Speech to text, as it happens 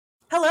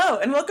Hello,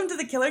 and welcome to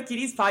the Killer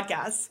Cuties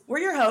podcast. We're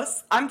your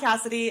hosts. I'm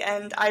Cassidy,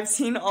 and I've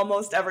seen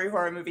almost every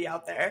horror movie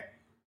out there.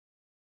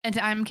 And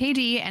I'm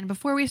KD, and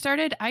before we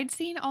started, I'd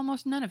seen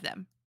almost none of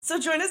them. So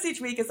join us each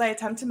week as I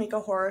attempt to make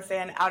a horror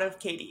fan out of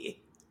KD.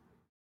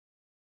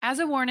 As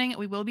a warning,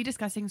 we will be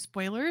discussing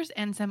spoilers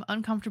and some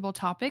uncomfortable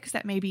topics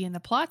that may be in the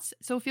plots,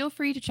 so feel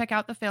free to check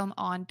out the film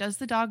on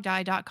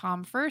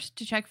doesthedogdie.com first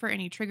to check for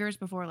any triggers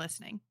before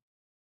listening.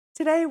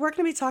 Today, we're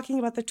going to be talking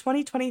about the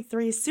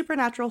 2023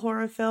 supernatural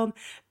horror film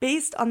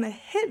based on the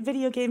hit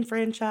video game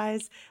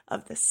franchise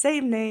of the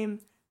same name,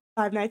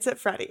 Five Nights at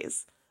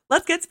Freddy's.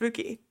 Let's get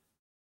spooky.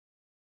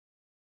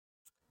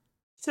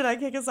 Should I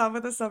kick us off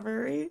with a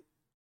summary?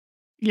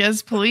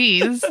 Yes,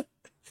 please.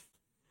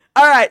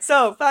 All right,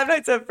 so Five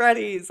Nights at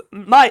Freddy's.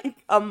 Mike,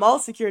 a mall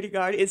security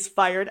guard, is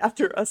fired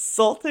after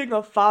assaulting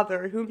a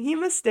father whom he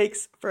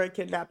mistakes for a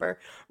kidnapper.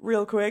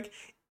 Real quick,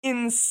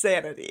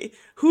 insanity.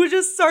 Who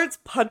just starts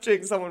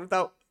punching someone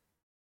without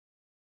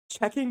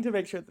checking to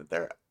make sure that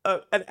they're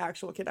an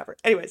actual kidnapper?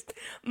 Anyways,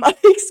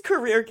 Mike's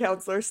career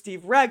counselor,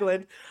 Steve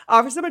Ragland,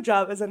 offers him a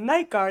job as a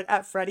night guard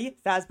at Freddy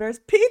Fazbear's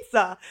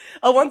Pizza,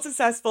 a once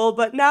successful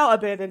but now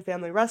abandoned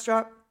family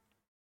restaurant.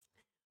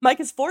 Mike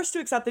is forced to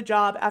accept the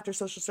job after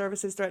social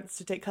services threatens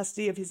to take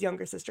custody of his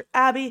younger sister,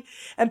 Abby,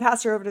 and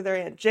pass her over to their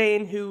Aunt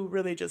Jane, who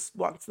really just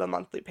wants the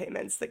monthly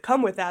payments that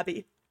come with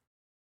Abby.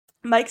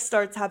 Mike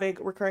starts having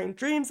recurring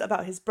dreams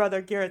about his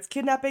brother Garrett's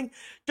kidnapping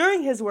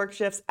during his work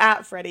shifts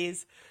at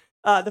Freddy's.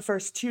 The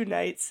first 2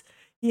 nights,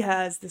 he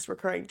has this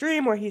recurring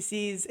dream where he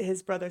sees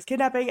his brother's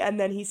kidnapping, and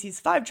then he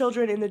sees 5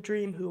 children in the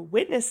dream who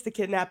witnessed the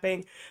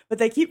kidnapping, but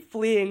they keep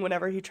fleeing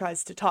whenever he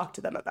tries to talk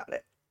to them about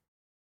it.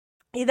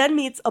 He then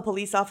meets a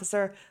police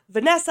officer,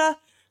 Vanessa,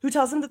 who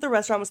tells him that the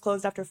restaurant was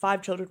closed after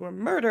 5 children were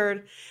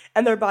murdered,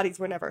 and their bodies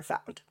were never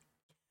found.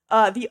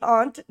 The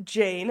aunt,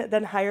 Jane,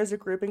 then hires a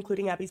group,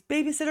 including Abby's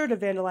babysitter, to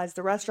vandalize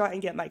the restaurant and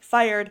get Mike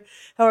fired.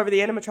 However, the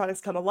animatronics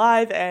come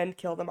alive and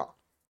kill them all.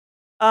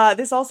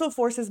 This also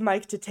forces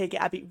Mike to take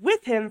Abby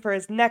with him for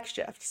his next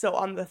shift. So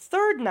on the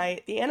 3rd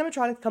night, the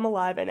animatronics come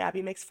alive and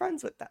Abby makes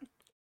friends with them.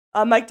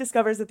 Mike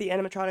discovers that the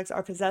animatronics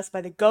are possessed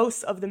by the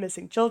ghosts of the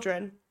missing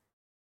children.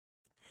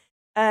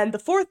 And the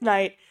 4th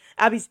night,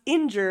 Abby's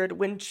injured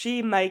when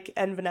she, Mike,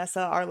 and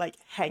Vanessa are,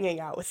 hanging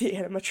out with the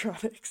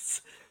animatronics.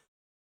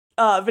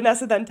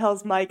 Vanessa then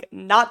tells Mike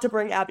not to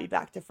bring Abby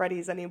back to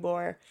Freddy's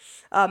anymore.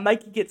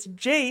 Mike gets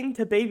Jane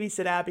to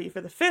babysit Abby for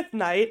the 5th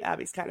night.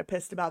 Abby's kind of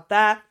pissed about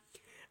that.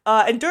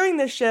 And during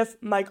this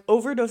shift, Mike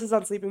overdoses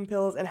on sleeping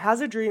pills and has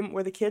a dream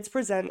where the kids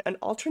present an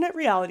alternate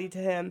reality to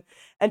him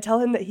and tell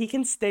him that he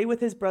can stay with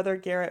his brother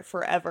Garrett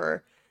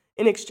forever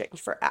in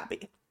exchange for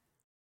Abby.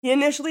 He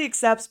initially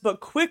accepts, but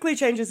quickly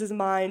changes his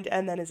mind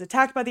and then is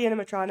attacked by the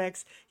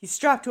animatronics. He's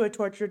strapped to a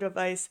torture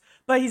device,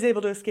 but he's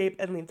able to escape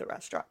and leave the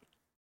restaurant.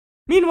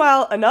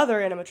 Meanwhile, another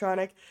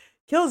animatronic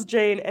kills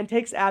Jane and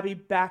takes Abby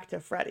back to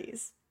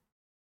Freddy's.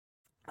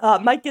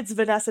 Mike gets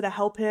Vanessa to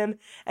help him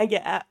and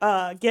get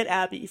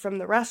Abby from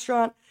the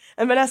restaurant,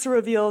 and Vanessa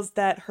reveals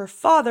that her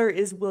father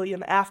is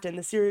William Afton,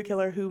 the serial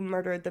killer who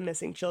murdered the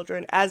missing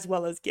children, as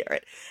well as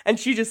Garrett. And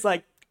she just,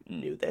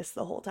 knew this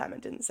the whole time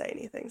and didn't say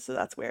anything, so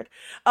that's weird.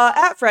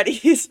 At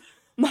Freddy's,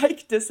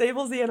 Mike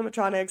disables the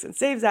animatronics and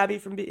saves Abby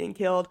from being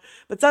killed,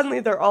 but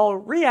suddenly they're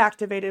all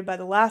reactivated by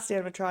the last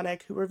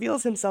animatronic, who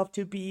reveals himself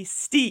to be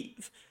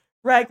Steve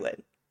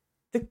Ragland,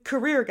 the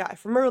career guy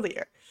from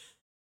earlier.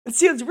 And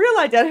Steve's real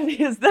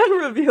identity is then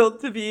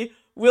revealed to be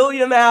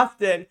William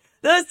Afton,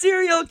 the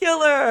serial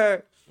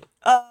killer!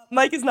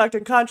 Mike is knocked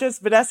unconscious,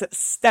 Vanessa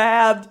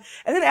stabbed,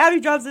 and then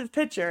Abby drops his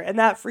picture, and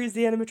that frees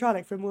the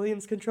animatronic from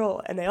William's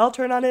control, and they all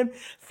turn on him,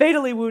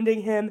 fatally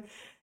wounding him.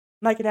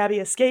 Mike and Abby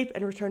escape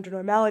and return to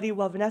normality,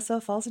 while Vanessa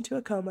falls into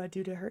a coma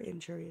due to her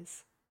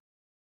injuries.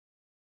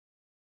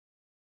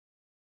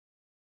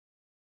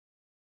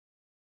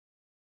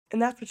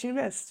 And that's what you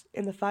missed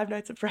in the Five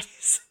Nights at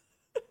Freddy's.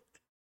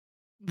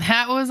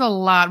 That was a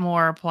lot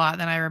more plot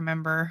than I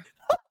remember,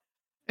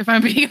 if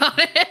I'm being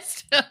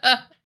honest.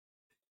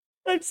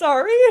 I'm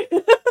sorry.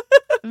 No,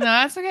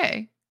 that's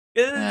okay.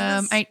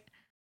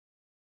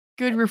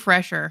 Good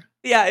refresher.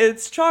 Yeah,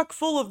 it's chock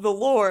full of the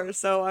lore,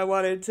 so I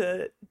wanted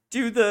to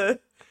do the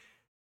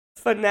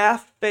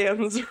FNAF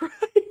fans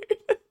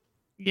right.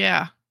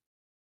 Yeah.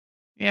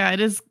 Yeah,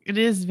 it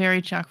is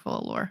very chock full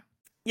of lore.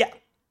 Yeah.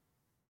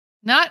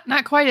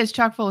 Not quite as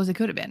chock full as it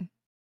could have been.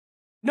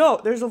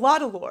 No, there's a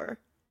lot of lore.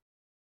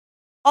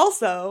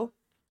 Also,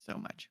 so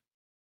much.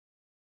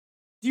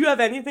 Do you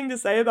have anything to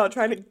say about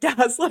trying to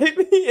gaslight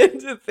me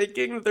into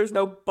thinking that there's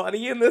no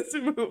bunny in this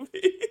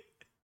movie?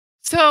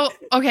 So,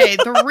 okay,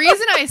 the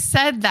reason I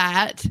said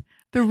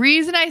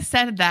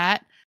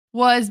that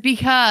was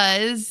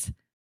because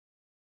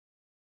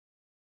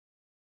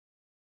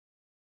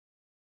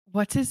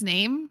what's his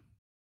name?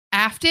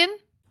 Afton?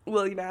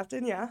 William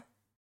Afton, yeah.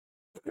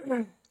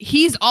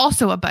 He's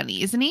also a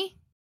bunny, isn't he?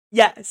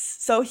 Yes.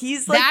 So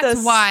he's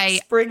the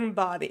spring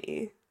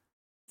body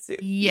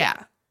suit.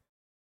 Yeah.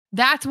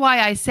 That's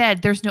why I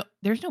said there's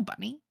no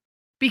bunny.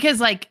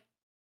 Because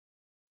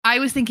I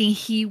was thinking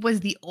he was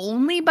the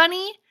only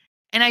bunny,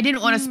 And I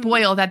didn't want to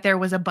spoil that there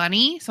was a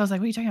bunny. So I was like,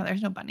 what are you talking about?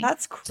 There's no bunny.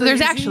 That's crazy. So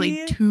there's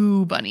actually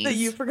 2 bunnies. That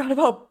you forgot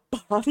about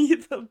Bonnie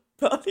the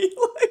bunny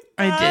like that.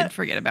 I did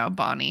forget about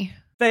Bonnie.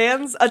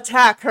 Fans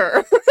attack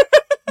her.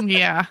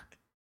 Yeah.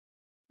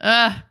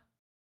 I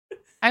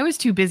was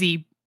too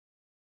busy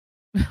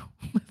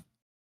with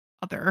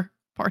other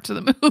parts of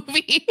the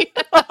movie.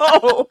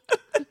 Oh.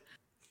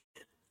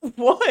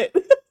 What?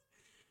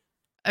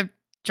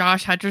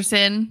 Josh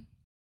Hutcherson.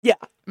 Yeah.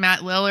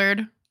 Matt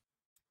Lillard.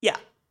 Yeah.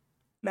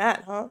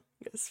 Matt, huh?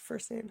 His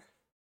first name.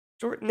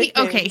 Short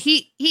nickname.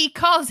 He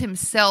calls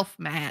himself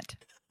Matt.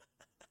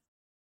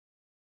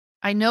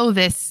 I know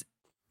this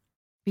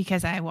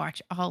because I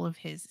watch all of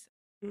his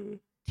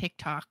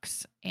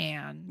TikToks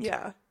and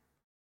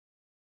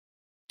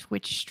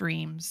Twitch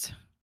streams.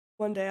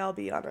 One day I'll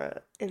be on an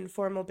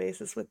informal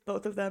basis with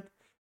both of them.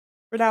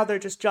 For now, they're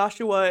just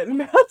Joshua and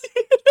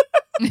Matthew.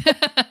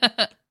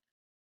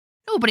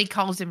 Nobody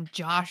calls him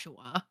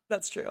Joshua.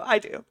 That's true. I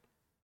do.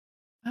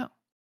 Oh.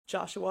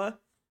 Joshua.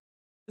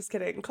 Just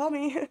kidding. Call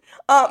me.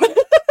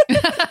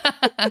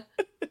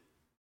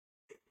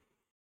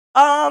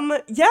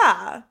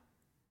 Yeah.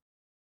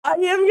 I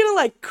am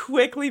gonna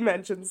quickly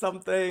mention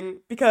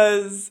something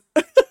because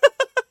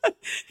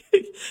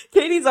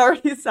Katie's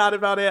already sad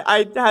about it.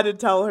 I had to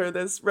tell her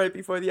this right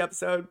before the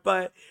episode,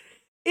 but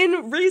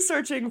in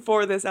researching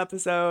for this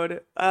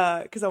episode,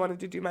 because I wanted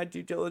to do my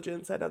due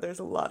diligence, I know there's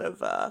a lot of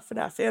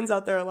FNAF fans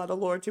out there, a lot of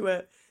lore to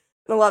it,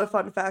 and a lot of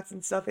fun facts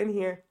and stuff in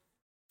here.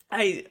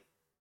 I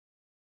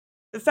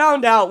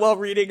found out while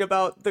reading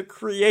about the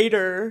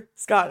creator,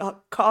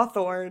 Scott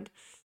Cawthorn.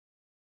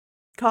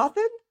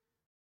 Cawthon?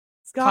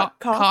 Scott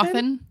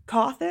Cawthon?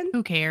 Cawthon?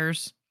 Who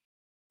cares?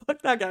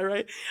 Fuck that guy,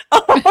 right?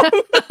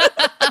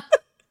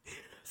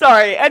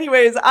 Sorry.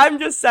 Anyways, I'm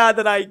just sad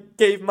that I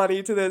gave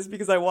money to this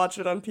because I watched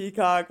it on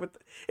Peacock.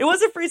 It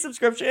was a free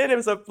subscription. It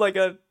was a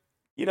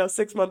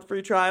 6-month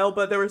free trial,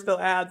 but there were still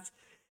ads.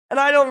 And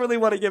I don't really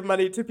want to give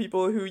money to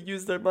people who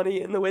use their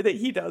money in the way that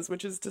he does,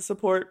 which is to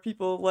support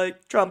people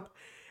like Trump.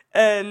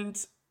 And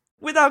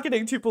without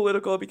getting too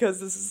political, because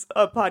this is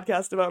a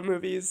podcast about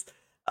movies,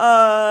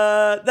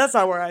 that's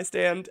not where I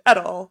stand at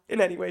all,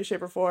 in any way,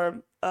 shape, or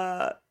form.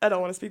 I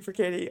don't want to speak for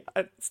Katie.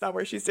 It's not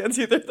where she stands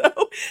either,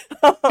 though.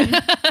 So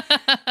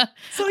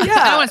yeah,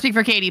 I don't want to speak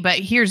for Katie, but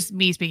here's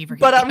me speaking for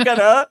Katie. But I'm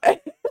gonna.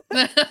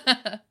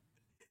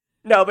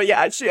 No, but yeah,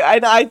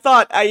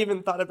 I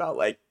even thought about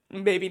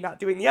maybe not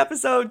doing the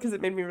episode because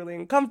it made me really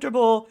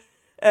uncomfortable,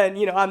 and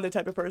I'm the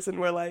type of person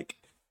where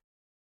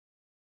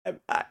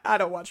I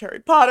don't watch Harry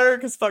Potter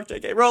because fuck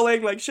J.K.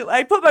 Rowling. Shit,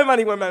 I put my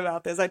money where my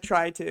mouth is. I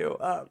try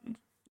to,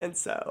 and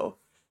so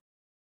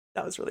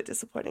that was really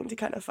disappointing to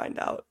kind of find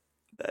out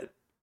that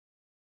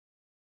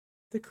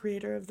the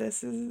creator of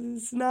this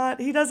is not.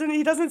 He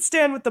doesn't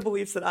stand with the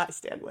beliefs that I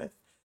stand with.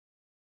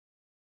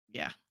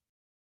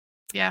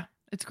 Yeah,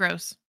 it's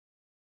gross.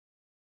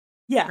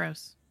 Yeah,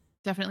 gross.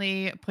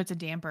 Definitely puts a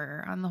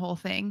damper on the whole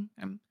thing.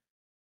 I'm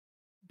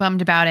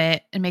bummed about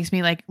it. It makes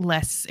me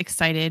less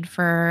excited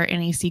for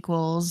any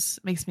sequels.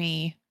 Makes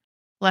me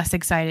less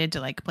excited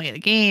to play the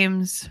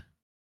games.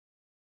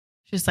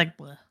 Just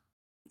bleh.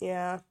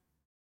 Yeah,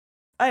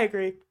 I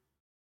agree.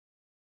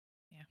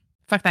 Yeah,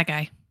 fuck that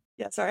guy.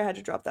 Yeah, sorry I had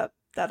to drop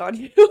that on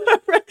you.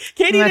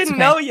 Katie didn't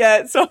know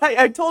yet, so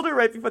I told her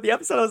right before the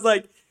episode. I was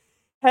like,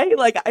 hey,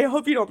 I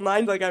hope you don't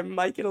mind. I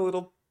might get a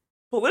little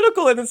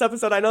political in this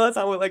episode. I know that's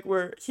not what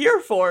we're here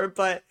for,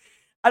 but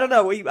I don't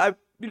know. We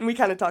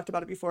kind of talked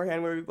about it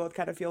beforehand, where we both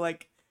kind of feel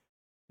like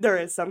there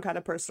is some kind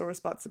of personal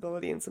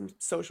responsibility and some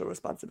social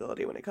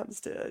responsibility when it comes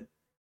to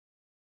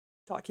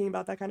talking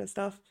about that kind of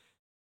stuff.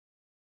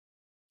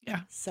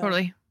 Yeah,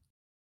 totally.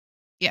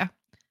 Yeah.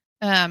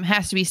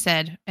 Has to be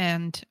said,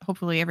 and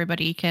hopefully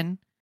everybody can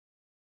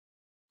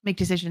make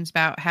decisions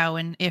about how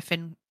and if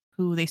and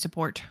who they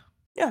support.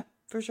 Yeah,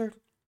 for sure.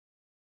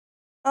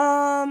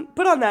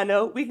 But on that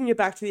note, we can get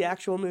back to the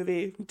actual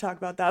movie and talk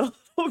about that a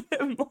little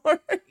bit more.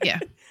 Yeah.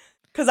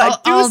 Because I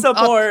do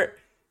support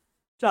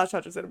Josh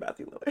Hutcherson and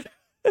Matthew Lillard.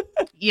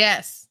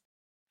 Yes.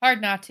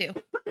 Hard not to.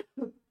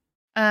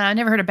 I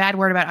never heard a bad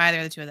word about either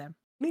of the two of them.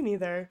 Me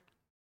neither.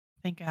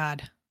 Thank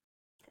God.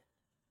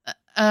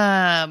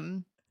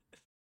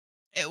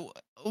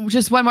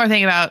 Just one more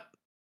thing about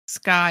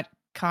Scott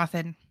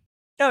Cawthon.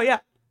 Oh, yeah.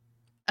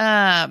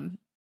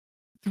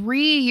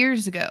 3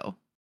 years ago,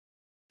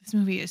 this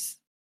movie has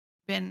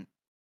been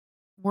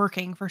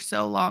working for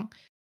so long.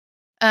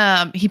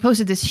 He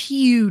posted this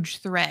huge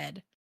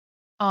thread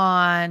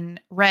on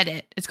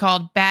Reddit. It's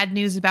called Bad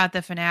News About the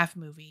FNAF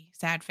Movie.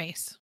 Sad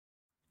face.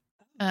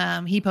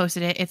 He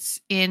posted it. It's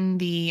in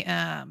the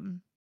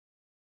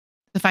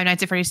Five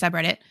Nights at Freddy's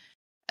subreddit.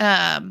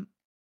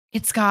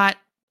 It's got,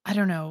 I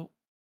don't know,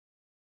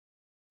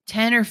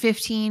 10 or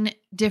 15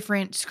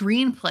 different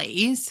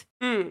screenplays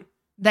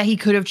that he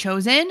could have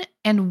chosen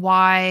and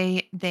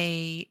why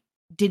they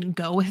didn't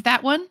go with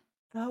that one.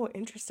 Oh,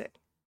 interesting.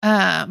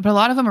 But a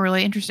lot of them are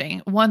really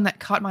interesting. One that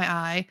caught my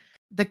eye,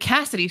 the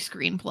Cassidy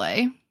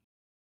screenplay.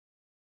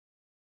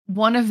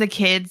 One of the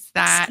kids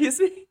that... Excuse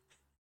me?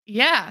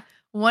 Yeah.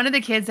 One of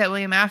the kids that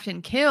William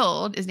Afton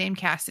killed is named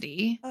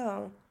Cassidy.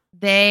 Oh.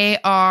 They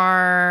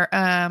are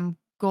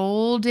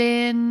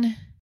Golden.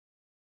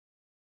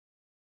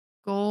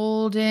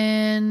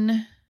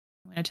 I'm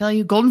gonna tell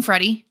you, Golden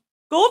Freddy.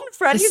 Golden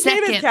Freddy's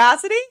name is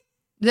Cassidy?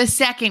 The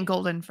second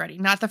Golden Freddy,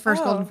 not the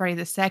first Golden Freddy,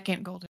 the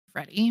second Golden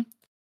Freddy.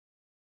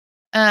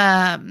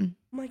 Oh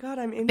my god,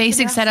 I'm in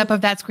basic FNAF. setup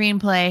of that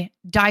screenplay,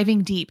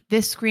 diving deep.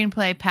 This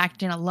screenplay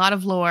packed in a lot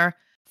of lore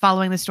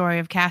following the story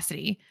of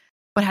Cassidy,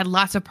 but had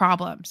lots of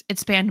problems. It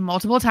spanned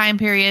multiple time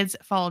periods,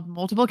 followed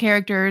multiple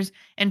characters,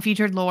 and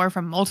featured lore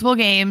from multiple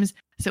games,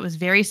 so it was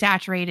very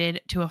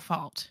saturated to a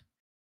fault.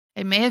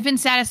 It may have been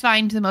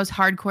satisfying to the most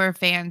hardcore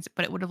fans,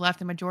 but it would have left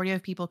the majority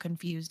of people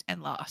confused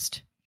and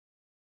lost.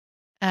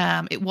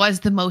 It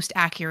was the most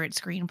accurate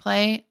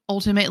screenplay,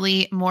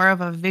 ultimately more of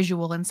a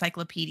visual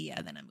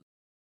encyclopedia than a movie.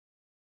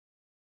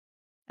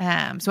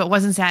 So it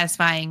wasn't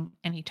satisfying,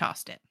 and he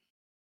tossed it.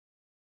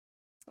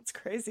 That's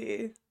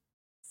crazy.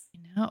 I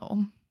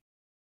know.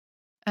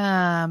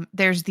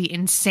 There's the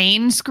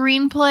insane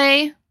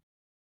screenplay.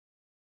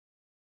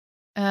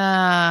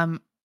 I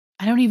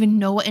don't even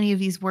know what any of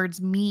these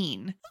words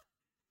mean.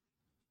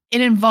 It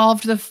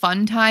involved the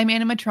Funtime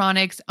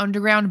animatronics,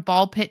 underground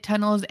ball pit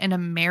tunnels, and a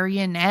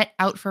marionette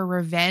out for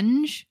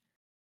revenge.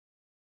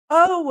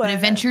 Oh, but it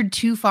ventured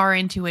too far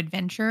into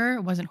adventure.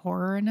 It wasn't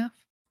horror enough.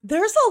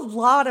 There's a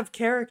lot of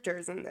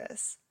characters in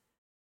this.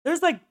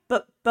 There's like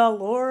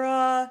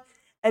Ballora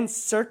and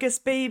Circus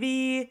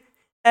Baby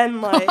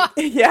and like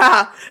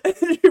yeah,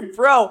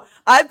 bro.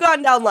 I've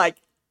gone down like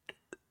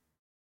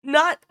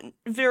not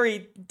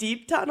very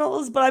deep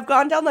tunnels, but I've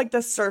gone down like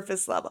the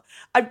surface level.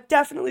 I've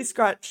definitely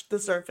scratched the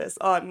surface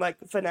on like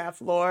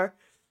FNAF lore.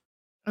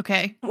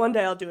 Okay. One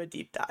day I'll do a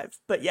deep dive.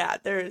 But yeah,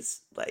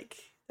 there's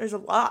a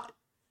lot.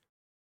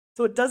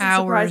 So it doesn't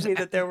surprise me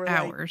that there were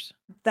like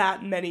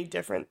that many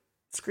different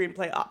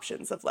screenplay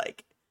options of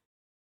like,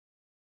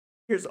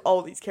 here's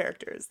all these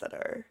characters that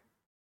are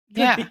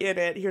could be in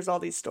it. Here's all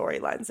these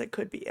storylines that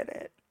could be in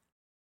it.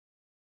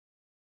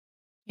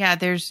 Yeah,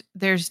 there's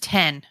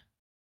 10.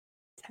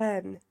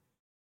 10.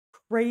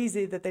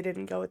 Crazy that they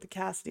didn't go with the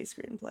Cassidy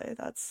screenplay.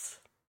 That's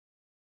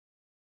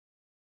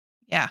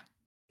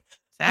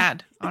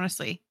sad,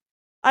 honestly.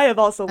 I have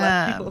also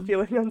left people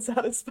feeling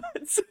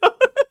unsatisfied. So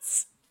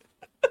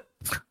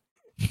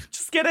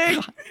just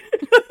kidding.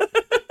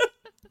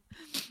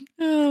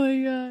 Oh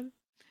my god.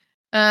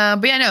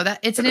 But yeah, no,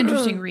 that it's an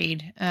interesting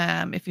read.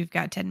 If you've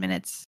got 10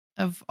 minutes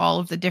of all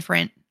of the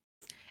different.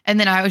 And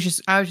then I was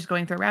just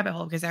going through a rabbit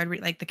hole because I would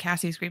read like the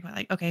Cassie screenplay,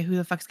 like, okay, who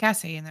the fuck's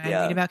Cassie? And then I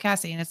read about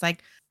Cassie, and it's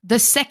like the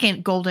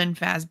second Golden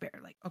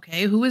Fazbear. Like,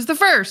 okay, who is the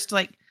first?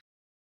 Like,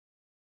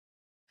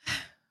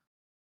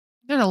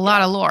 there's a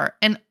lot of lore.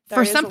 And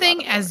for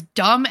something as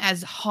dumb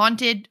as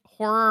haunted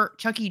horror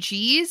Chuck E.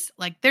 Cheese,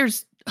 like,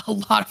 there's a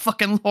lot of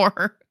fucking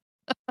lore.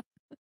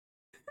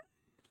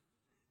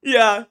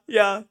 Yeah.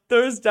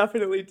 There's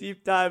definitely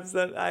deep dives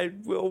that I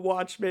will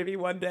watch maybe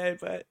one day,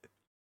 but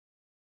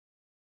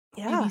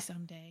yeah. Maybe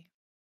someday.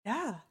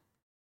 Yeah.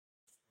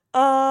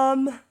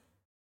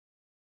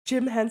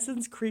 Jim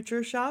Henson's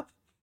Creature Shop.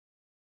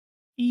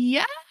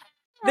 Yeah.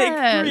 They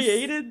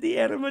created the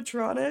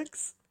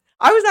animatronics.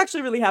 I was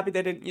actually really happy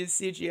they didn't use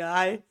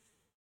CGI.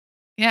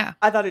 Yeah.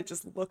 I thought it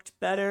just looked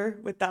better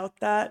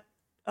without that.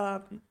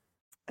 And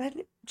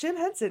Jim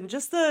Henson,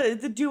 just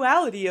the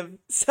duality of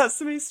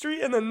Sesame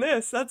Street and then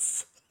this,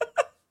 that's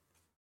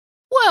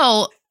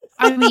well,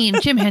 I mean,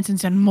 Jim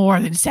Henson's done more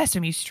than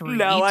Sesame Street.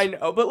 No, I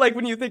know. But like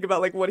when you think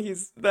about like what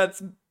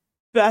that's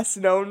best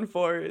known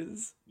for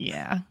is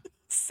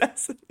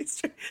Sesame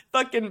Street.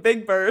 Fucking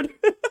Big Bird.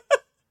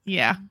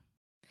 Yeah.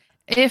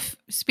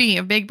 Speaking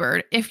of Big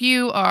Bird, if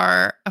you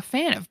are a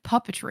fan of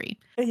puppetry,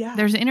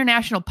 there's an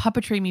International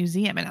Puppetry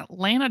Museum in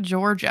Atlanta,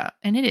 Georgia,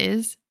 and it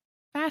is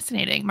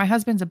fascinating. My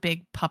husband's a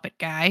big puppet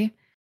guy.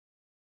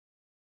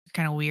 It's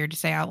kind of weird to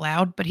say out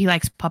loud, but he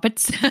likes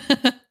puppets.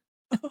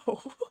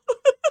 Oh.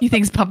 He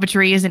thinks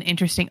puppetry is an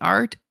interesting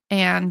art.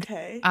 And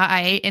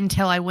I,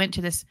 until I went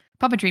to this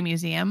puppetry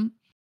museum,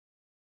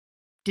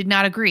 did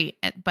not agree.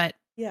 But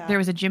there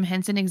was a Jim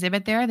Henson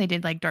exhibit there. They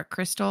did like Dark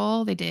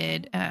Crystal. They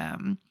did,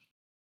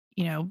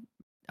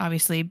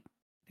 obviously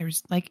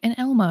there's like an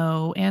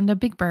Elmo and a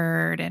Big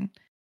Bird and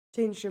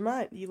changed your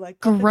mind. You like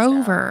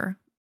Grover.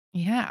 Now.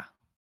 Yeah.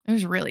 It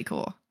was really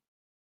cool.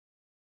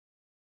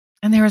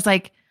 And there was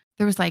like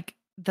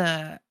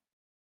the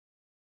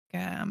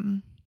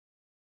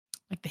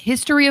like the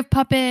history of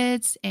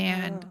puppets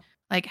and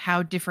like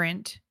how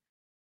different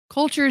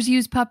cultures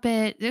use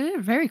puppet.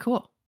 They're very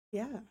cool.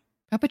 Yeah.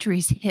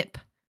 Puppetry's hip.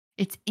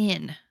 It's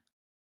in.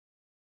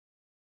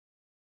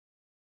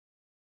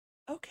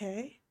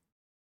 Okay.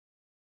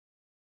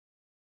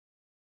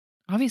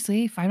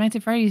 Obviously, Five Nights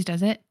at Freddy's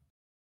does it.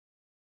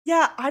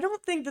 Yeah, I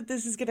don't think that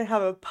this is going to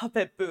have a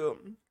puppet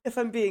boom, if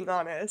I'm being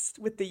honest,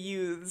 with the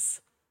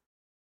youths.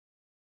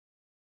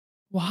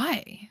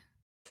 Why?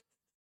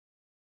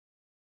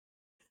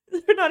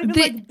 They're not even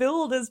like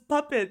billed as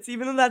puppets,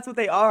 even though that's what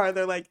they are.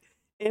 They're like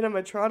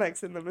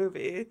animatronics in the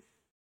movie.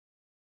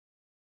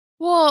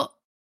 Well,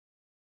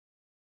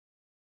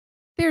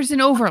 there's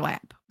an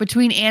overlap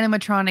between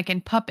animatronic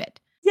and puppet.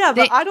 Yeah,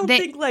 but I don't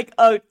think like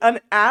an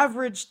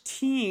average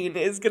teen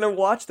is gonna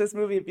watch this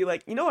movie and be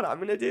like, you know what I'm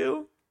gonna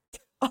do?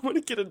 I'm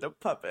gonna get into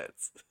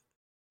puppets.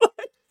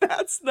 Like,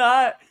 that's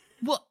not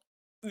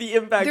the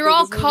impact they're that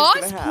all this movie's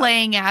gonna have.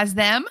 cosplaying as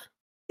them.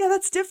 Yeah,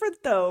 that's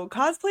different though.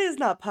 Cosplay is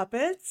not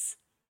puppets.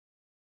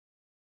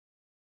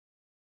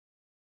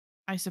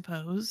 I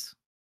suppose.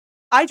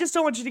 I just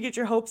don't want you to get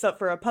your hopes up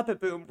for a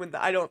puppet boom when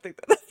I don't think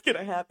that that's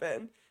gonna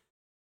happen.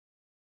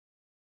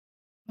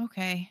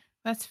 Okay,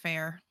 that's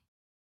fair.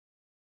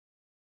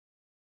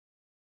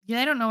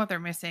 Yeah, I don't know what they're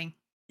missing.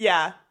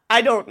 Yeah,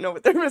 I don't know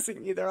what they're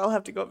missing either. I'll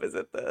have to go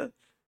visit the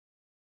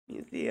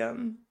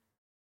museum.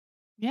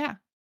 Yeah.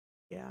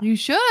 Yeah. You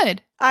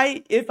should.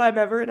 If I'm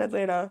ever in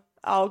Atlanta,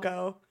 I'll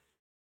go.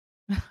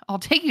 I'll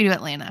take you to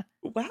Atlanta.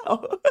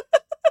 Wow.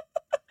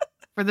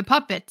 For the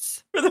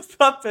puppets. For the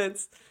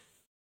puppets.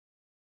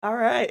 All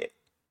right.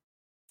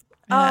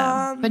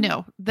 But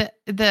no,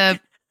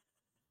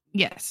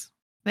 yes.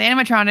 The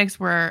animatronics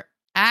were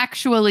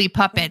actually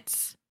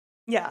puppets.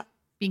 Yeah.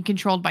 Being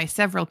controlled by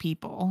several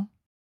people.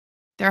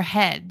 Their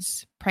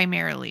heads,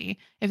 primarily.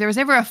 If there was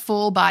ever a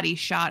full body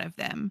shot of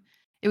them,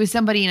 it was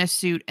somebody in a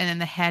suit, and then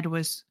the head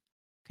was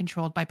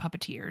controlled by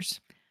puppeteers,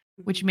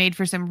 which made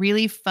for some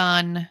really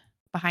fun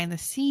behind the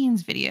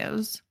scenes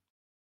videos.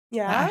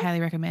 Yeah. I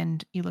highly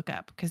recommend you look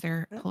up because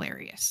they're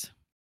hilarious.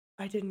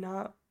 I did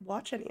not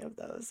watch any of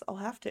those. I'll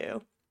have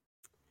to.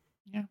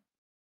 Yeah.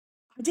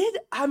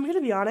 I'm going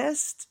to be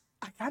honest.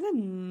 I kind of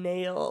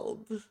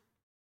nailed.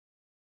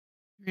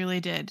 Really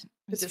did.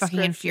 It's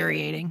fucking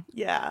infuriating.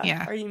 Yeah.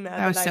 Yeah. Are you mad?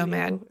 I was so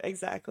mad.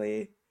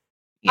 Exactly.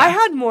 Yeah. I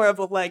had more of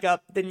a leg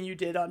up than you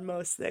did on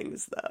most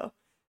things, though.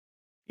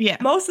 Yeah.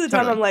 Most of the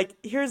time, I'm like,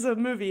 here's a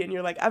movie, and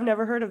you're like, I've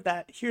never heard of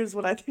that. Here's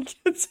what I think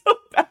it's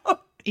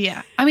about.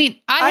 Yeah. I mean,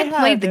 I had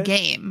played the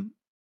game.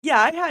 Yeah,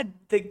 I had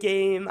the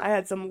game. I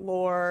had some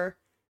lore,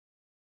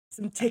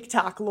 some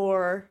TikTok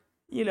lore.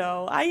 You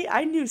know,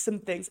 I knew some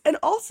things. And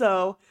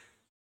also,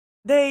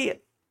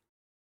 they,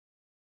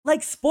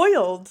 like,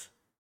 spoiled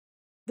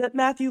that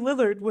Matthew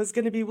Lillard was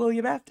going to be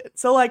William Afton.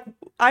 So, like,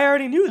 I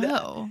already knew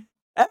that. Oh.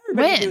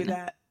 Everybody knew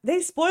that.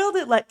 They spoiled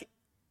it,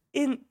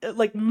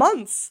 like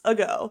months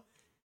ago.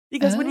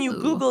 Because when you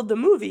Googled the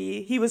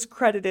movie, he was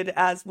credited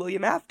as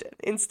William Afton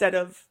instead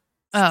of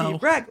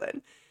Steve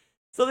Raglan.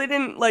 So they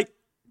didn't, like,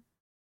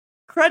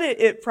 credit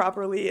it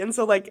properly. And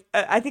so, like,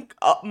 I think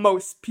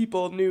most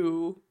people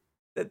knew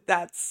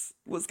that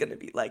was going to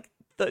be, like,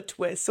 the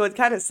twist. So it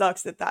kind of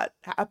sucks that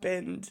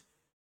happened.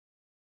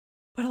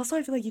 But also,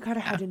 I feel like you kind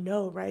of had to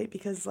know, right?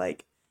 Because,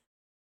 like,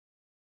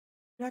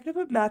 you're not going to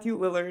put Matthew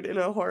Lillard in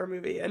a horror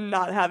movie and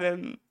not have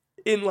him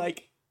in,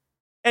 like,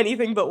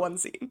 anything but one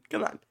scene.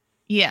 Come on.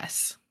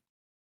 Yes.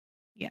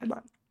 Yeah. Come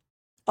on.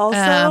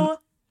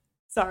 Also,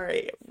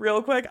 sorry,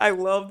 real quick, I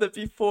love that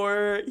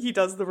before he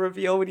does the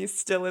reveal when he's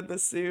still in the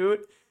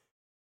suit.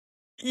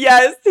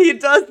 Yes, he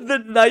does the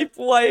knife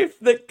wife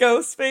that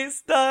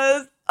Ghostface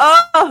does.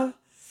 Ah!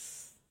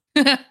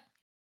 I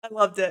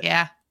loved it.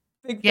 Yeah.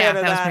 Big fan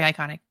of that. That was pretty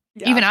iconic.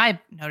 Yeah. Even I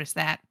noticed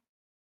that.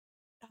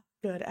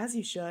 Good, as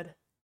you should.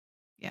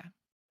 Yeah.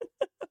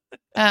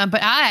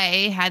 But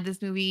I had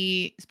this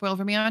movie spoiled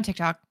for me on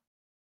TikTok.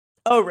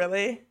 Oh,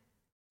 really?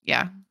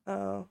 Yeah.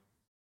 Oh.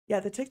 Yeah,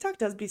 the TikTok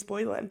does be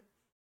spoiling.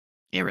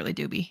 It really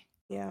do be.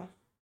 Yeah.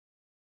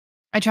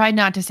 I tried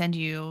not to send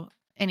you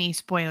any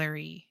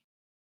spoilery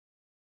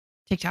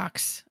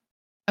TikToks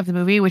of the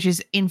movie, which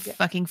is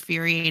fucking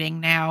infuriating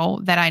now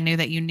that I knew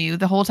that you knew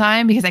the whole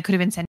time because I could have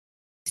been sending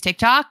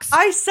TikToks.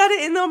 I said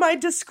it in my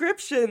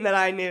description that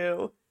I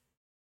knew.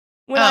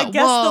 When I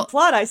guessed the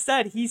plot, I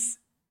said he's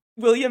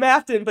William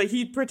Afton, but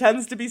he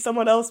pretends to be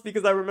someone else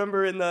because I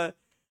remembered in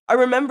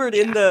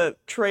the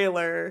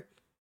trailer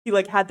he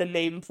like had the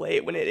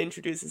nameplate when it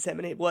introduces him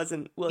and it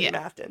wasn't William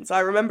Afton. So I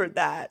remembered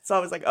that. So I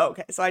was like, oh,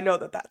 okay, so I know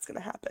that that's going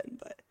to happen,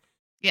 but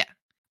yeah.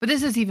 But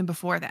this is even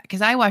before that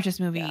because I watched this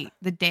movie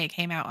the day it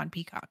came out on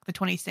Peacock, the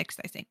 26th,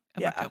 I think,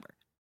 of October.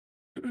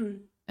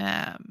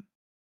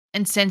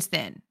 And since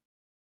then,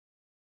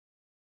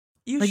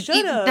 you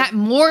should have. That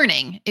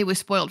morning, it was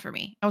spoiled for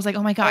me. I was like,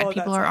 oh my God,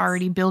 people are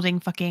already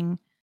building fucking.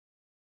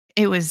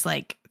 It was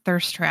like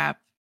thirst trap.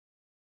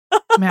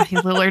 Matthew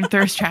Lillard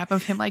thirst trap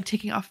of him like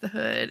taking off the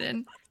hood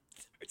and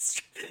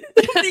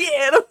the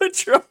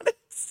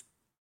animatronics.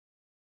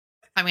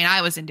 I mean,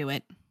 I was into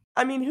it.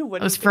 I mean, who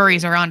wouldn't? Those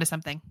furries are onto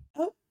something.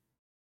 Oh,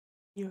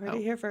 you heard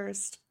it here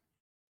first.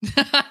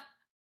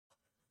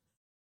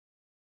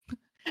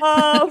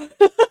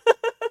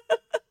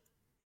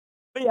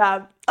 But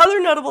yeah,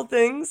 other notable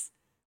things.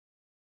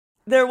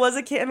 There was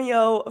a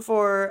cameo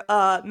for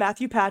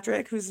Matthew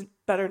Patrick, who's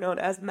better known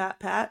as Matt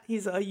Pat.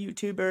 He's a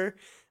YouTuber,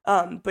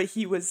 but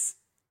he was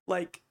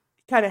like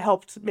kind of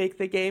helped make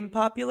the game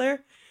popular.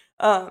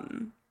 I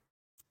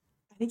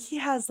think he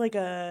has like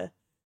a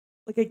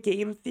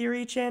game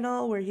theory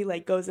channel where he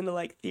like goes into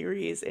like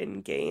theories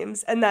in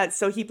games, and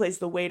so he plays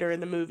the waiter in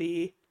the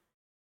movie.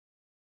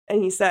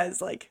 And he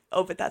says, like,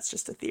 oh, but that's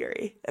just a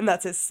theory. And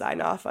that's his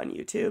sign-off on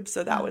YouTube.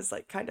 So that was,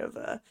 like, kind of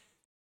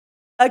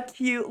a a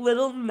cute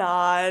little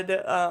nod.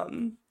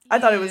 I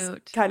thought it was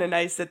Cute. kind of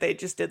nice that they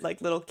just did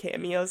like little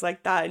cameos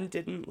like that and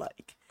didn't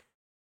like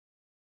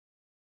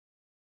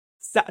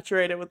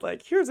saturate it with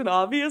like, here's an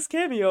obvious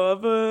cameo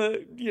of a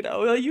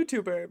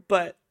YouTuber,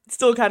 but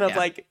still kind of Yeah.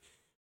 like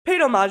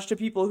paid homage to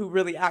people who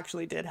really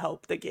actually did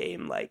help the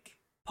game like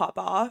pop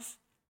off.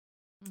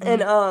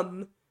 And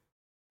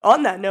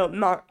on that note,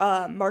 Mark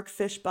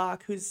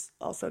Fishbach, who's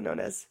also known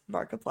as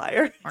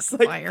Markiplier, is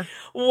like Markiplier.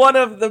 one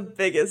of the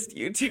biggest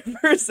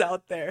YouTubers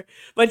out there.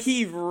 But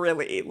he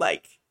really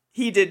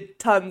he did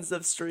tons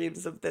of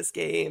streams of this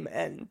game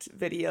and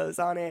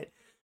videos on it.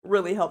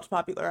 Really helped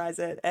popularize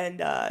it,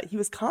 and he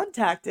was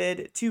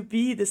contacted to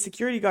be the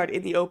security guard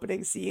in the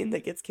opening scene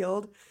that gets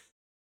killed.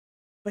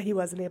 But he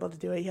wasn't able to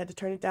do it. He had to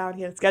turn it down.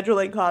 He had a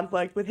scheduling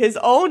conflict with his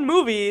own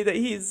movie that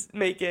he's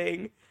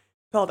making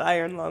called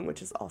Iron Lung,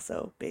 which is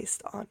also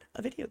based on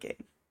a video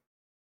game.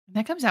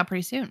 That comes out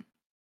pretty soon.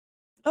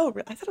 Oh,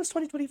 I thought it was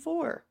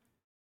 2024.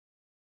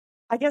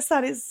 I guess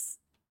that is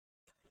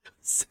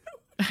soon.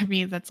 I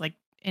mean, that's like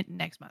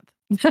next month.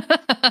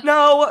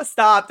 No,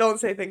 stop. Don't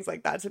say things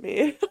like that to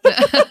me.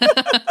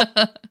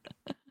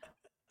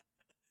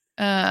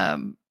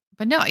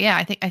 But no, yeah,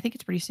 I think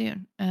it's pretty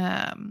soon.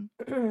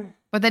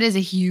 But that is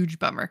a huge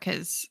bummer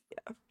because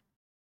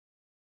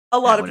a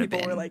lot of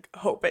people were like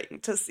hoping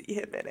to see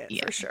him in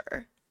it for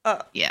sure.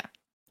 Yeah.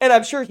 And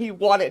I'm sure he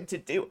wanted to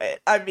do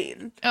it. I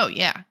mean, oh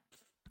yeah.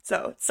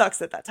 So it sucks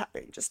that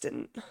timing just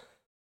didn't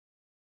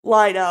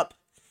line up.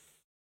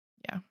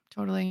 Yeah,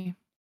 totally.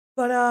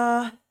 But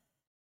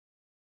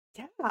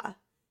yeah.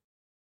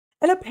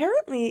 And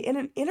apparently in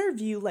an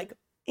interview like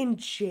in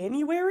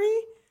January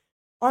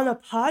on a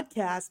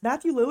podcast,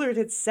 Matthew Lillard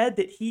had said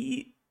that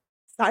he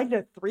signed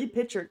a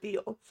 3-picture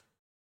deal.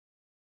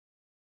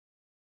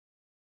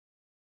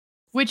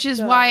 Which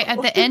is why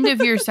at the end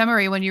of your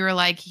summary, when you were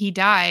like, he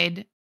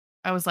died,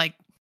 I was like,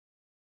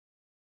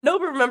 no,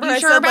 but remember you I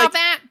sure said about like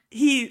that?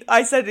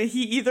 I said that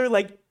he either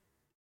like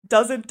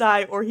doesn't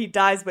die or he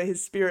dies but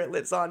his spirit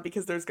lives on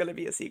because there's going to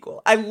be a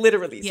sequel. I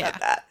literally said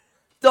that.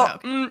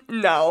 Don't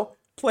no,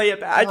 play it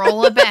back.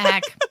 Roll it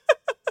back.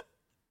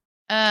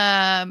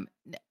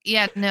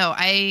 Yeah, no,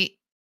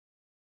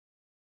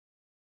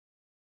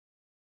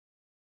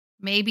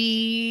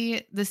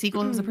 maybe the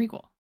sequel is a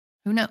prequel.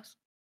 Who knows?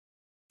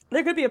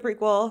 There could be a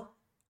prequel.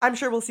 I'm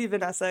sure we'll see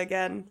Vanessa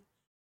again.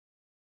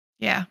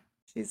 Yeah.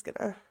 She's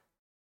gonna.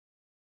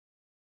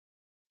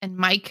 And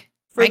Mike.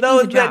 For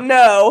those that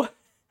know,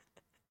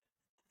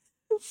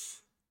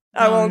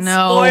 I won't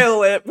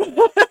spoil it.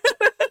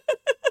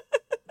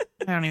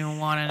 I don't even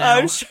want to know.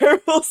 I'm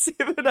sure we'll see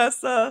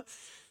Vanessa.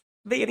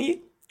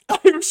 Vanny.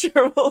 I'm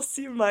sure we'll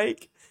see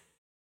Mike.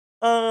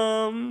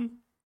 And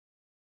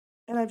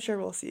I'm sure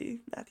we'll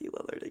see Matthew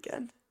Lillard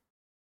again.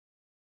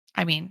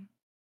 I mean,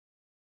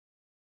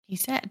 he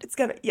said it's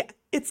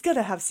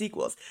gonna have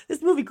sequels.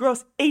 This movie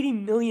grossed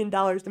 $80 million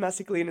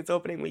domestically in its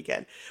opening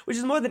weekend, which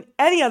is more than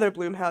any other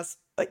Blumhouse.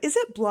 Like, is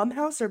it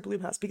Blumhouse or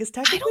Blumhouse? Because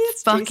technically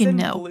it's Jason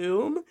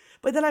Blum,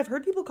 but then I've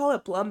heard people call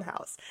it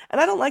Blumhouse,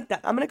 and I don't like that.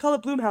 I'm gonna call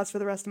it Blumhouse for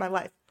the rest of my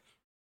life.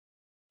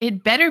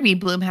 It better be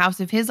Blumhouse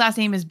if his last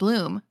name is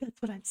Bloom.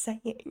 That's what I'm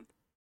saying.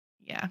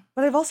 Yeah.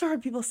 But I've also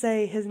heard people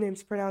say his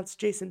name's pronounced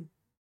Jason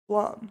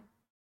Blum.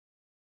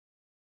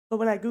 But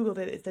when I Googled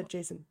it, it said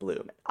Jason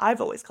Blum. I've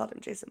always called him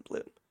Jason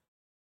Blum.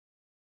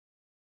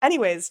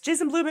 Anyways,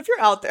 Jason Blum, if you're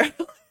out there, let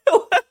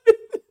me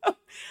know.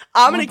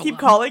 I'm going to keep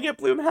calling it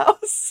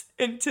Blumhouse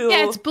until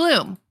it's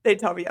Bloom. They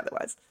tell me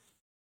otherwise.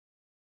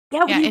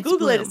 Yeah, when you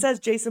Google it, it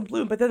says Jason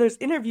Blum, but then there's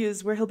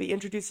interviews where he'll be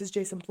introduced as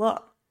Jason Blum.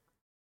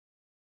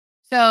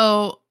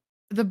 So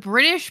the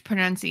British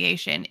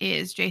pronunciation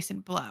is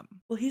Jason Blum.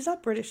 Well, he's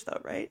not British though,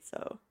 right?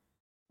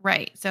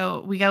 Right.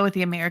 So we go with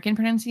the American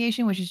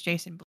pronunciation, which is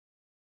Jason Blum.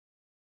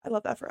 I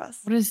love that for us.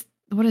 What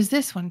does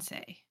this one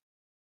say?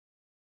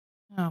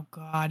 Oh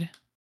God.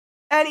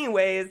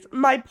 Anyways,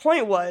 my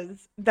point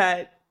was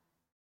that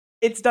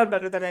it's done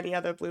better than any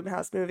other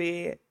Blumhouse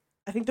movie.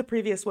 I think the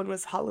previous one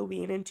was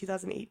Halloween in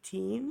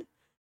 2018.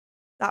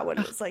 That one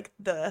was like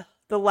the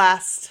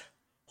last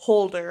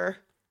holder.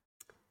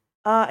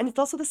 And it's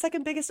also the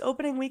second biggest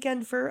opening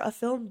weekend for a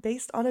film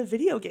based on a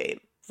video game,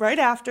 right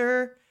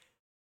after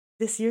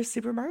this year's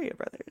Super Mario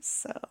Brothers.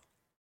 So,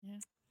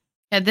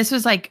 yeah, this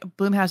was like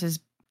Blumhouse's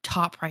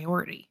top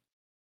priority.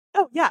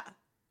 Oh yeah,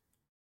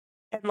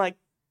 and like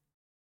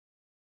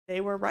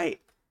they were right.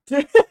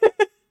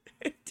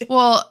 It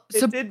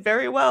did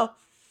very well.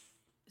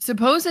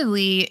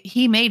 Supposedly,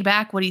 he made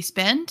back what he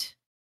spent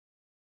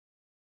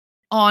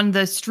on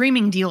the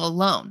streaming deal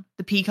alone,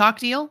 the Peacock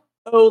deal.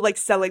 Oh, like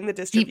selling the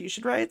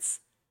distribution rights?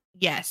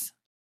 Yes.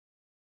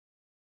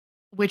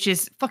 Which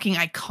is fucking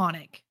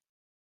iconic.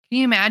 Can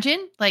you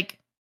imagine? Like,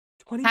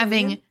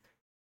 having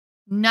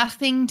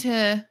nothing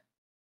to...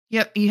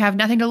 You have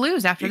nothing to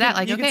lose after that.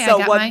 Like, you okay, can sell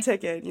I got one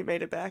ticket and you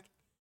made it back.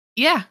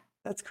 Yeah.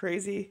 That's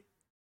crazy.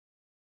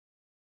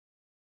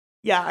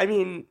 Yeah, I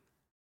mean,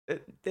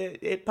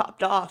 it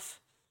popped off.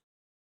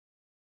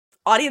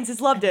 Audiences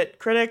loved it.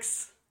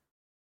 Critics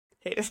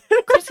hated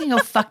it. Critics can go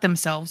fuck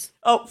themselves.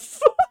 Oh.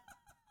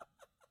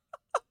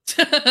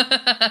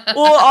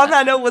 Well, on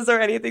that note, was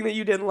there anything that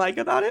you didn't like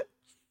about it?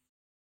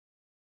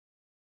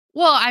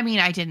 Well, I mean,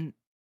 I didn't.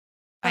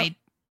 Oh.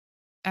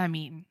 I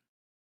mean,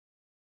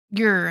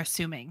 you're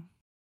assuming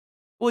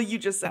Well, you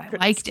just said that I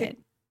critics liked can it.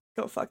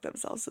 go fuck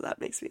themselves, so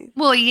that makes me.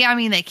 Well, yeah, I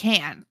mean, they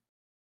can.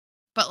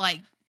 But,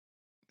 like,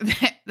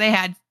 they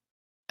had,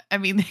 I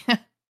mean,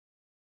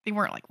 they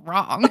weren't, like,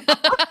 wrong.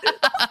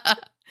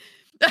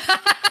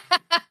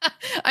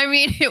 I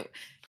mean,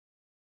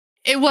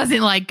 it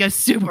wasn't, like, a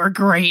super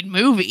great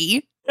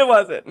movie. It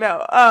wasn't.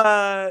 No.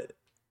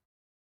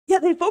 Yeah,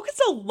 they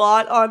focused a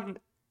lot on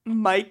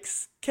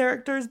Mike's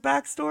character's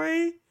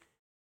backstory.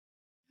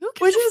 Who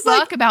Which gives is a fuck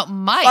like about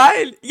Mike?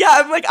 fine. Yeah,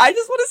 I'm like, I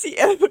just want to see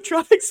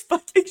animatronics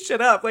fucking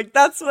shit up. Like,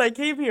 that's what I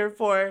came here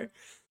for.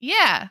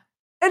 Yeah.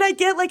 And I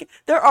get, like,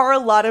 there are a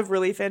lot of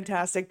really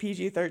fantastic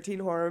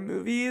PG-13 horror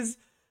movies,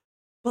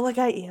 but, like,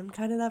 I am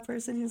kind of that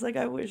person who's like,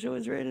 I wish it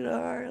was rated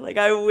R. Like,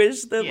 I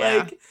wish that,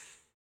 like,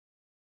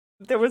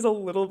 there was a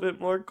little bit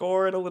more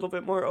gore and a little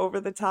bit more over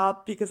the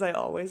top, because I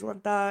always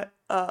want that.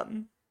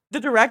 The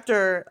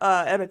director,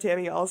 Emma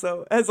Tammy,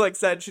 also has, like,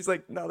 said, she's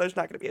like, no, there's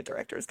not going to be a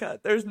director's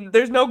cut. There's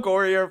no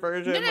gorier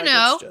version.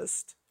 No. It's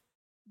just...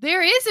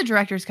 There is a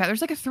director's cut.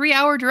 There's like a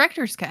 3-hour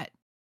director's cut.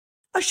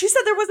 She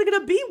said there wasn't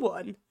going to be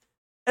one.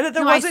 And that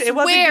there No, wasn't, it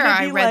wasn't going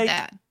to be, read like,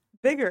 that.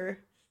 bigger.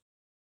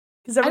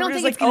 Because I don't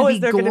everyone was think like, it's gonna oh, be is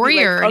there going to be,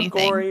 gorier or like, a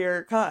anything.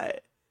 gorier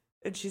cut?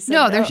 And she said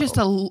No, no. there's just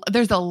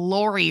there's a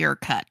lorier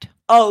cut.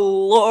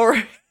 Oh,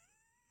 Lord.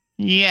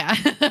 Yeah.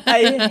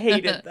 I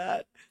hated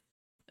that.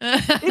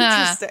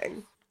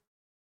 Interesting.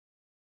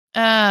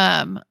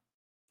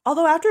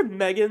 Although after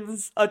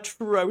Megan's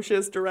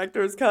atrocious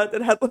director's cut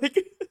that had,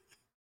 like...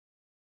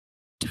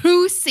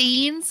 2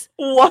 scenes?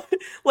 one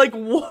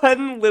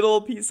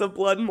little piece of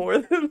blood more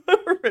than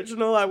the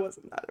original, I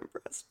wasn't that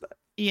impressed, but...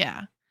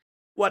 Yeah.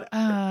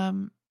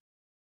 Whatever.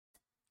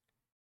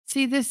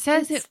 See, this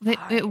says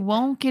it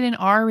won't get an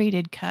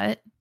R-rated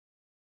cut.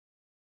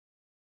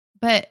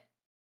 But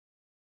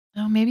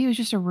maybe it was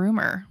just a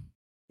rumor.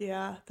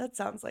 Yeah, that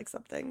sounds like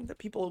something that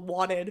people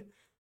wanted.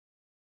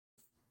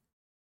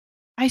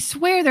 I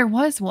swear there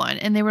was one,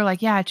 and they were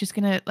like, yeah, it's just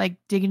gonna, like,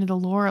 dig into the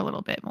lore a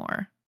little bit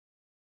more.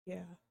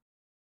 Yeah.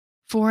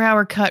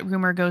 4-hour cut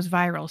rumor goes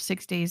viral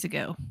 6 days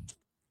ago.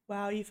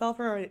 Wow, you fell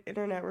for an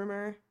internet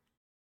rumor.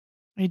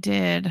 I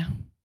did.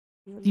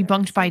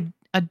 Debunked by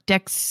a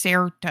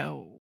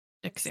Dexerto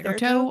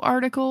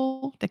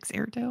article.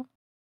 Dexerto.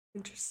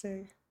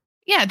 Interesting.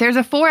 Yeah, there's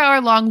a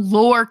 4-hour long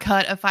lore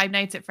cut of Five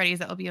Nights at Freddy's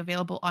that will be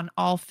available on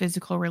all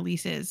physical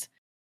releases.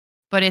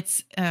 But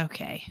it's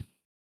okay.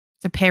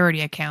 It's a parody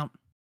account.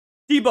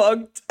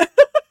 Debunked.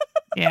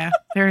 Yeah,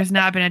 there has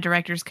not been a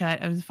director's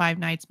cut of the Five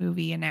Nights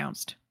movie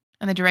announced.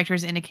 And the director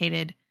has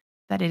indicated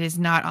that it is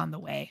not on the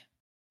way.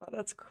 Oh,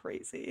 that's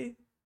crazy.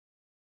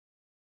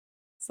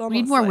 We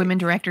need more women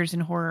directors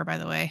in horror, by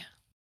the way.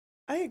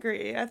 I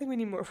agree. I think we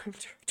need more women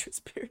directors,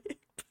 period.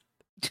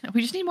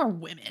 We just need more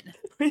women.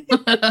 We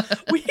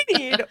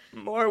need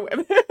more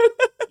women.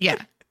 Yeah.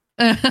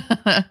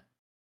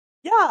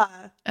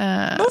 Yeah.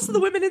 Most of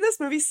the women in this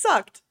movie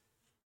sucked.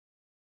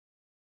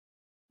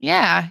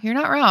 Yeah, you're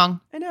not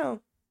wrong. I know.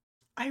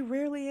 I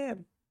rarely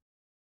am.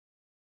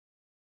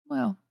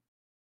 Well.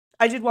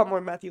 I did want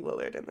more Matthew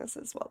Lillard in this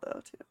as well,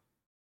 though, too.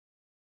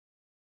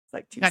 It's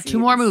like 2 Got scenes. 2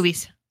 more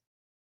movies.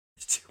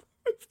 2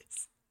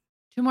 movies.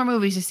 2 more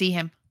movies to see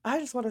him. I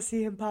just want to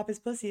see him pop his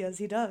pussy as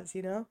he does,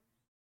 you know?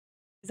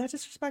 Is that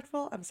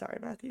disrespectful? I'm sorry,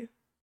 Matthew.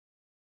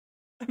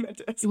 I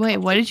meant to. Wait,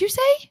 what did you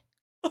say?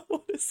 I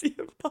want to see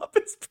him pop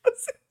his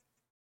pussy.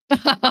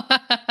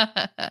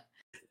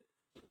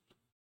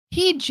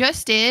 He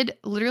just did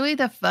literally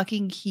the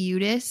fucking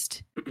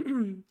cutest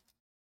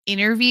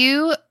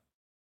interview.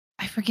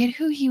 I forget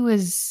who he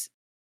was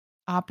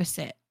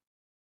opposite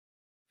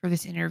for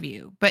this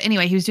interview. But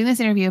anyway, he was doing this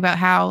interview about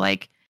how,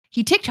 like,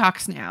 he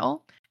TikToks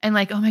now. And,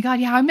 like, oh my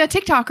God, yeah, I'm a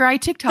TikToker. I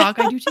TikTok.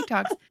 I do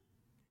TikToks.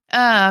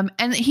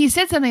 And he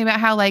said something about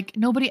how, like,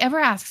 nobody ever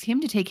asks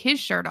him to take his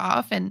shirt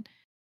off. And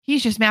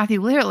he's just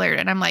Matthew Lillard.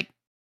 And I'm like,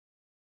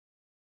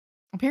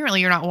 apparently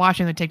you're not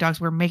watching the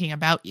TikToks we're making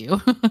about you.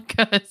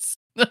 Because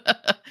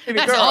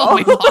that's all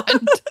we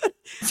want.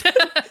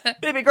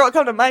 Baby girl,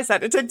 come to my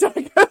side of TikTok.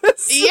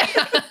 Yeah.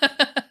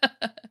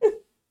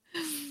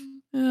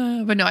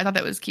 But no, I thought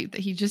that was cute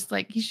that he's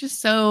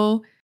just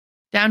so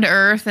down to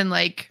earth and,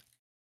 like,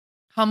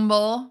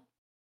 humble.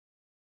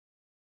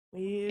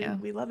 We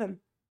love him.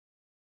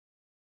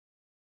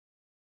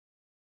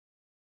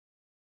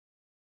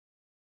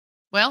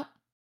 Well,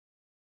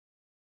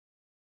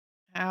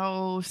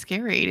 how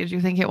scary did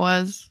you think it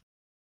was?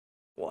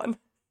 1.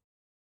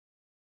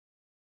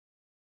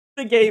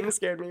 The game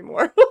scared me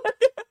more.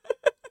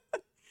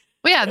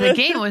 Well, yeah, the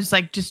game was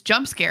like just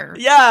jump scare.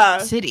 Yeah.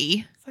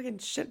 City. Fucking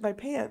shit my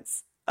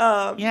pants.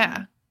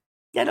 Yeah.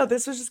 Yeah, no,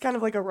 this was just kind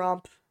of like a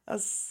romp. It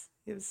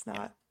was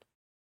not.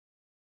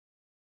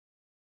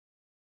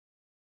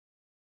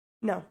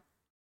 No.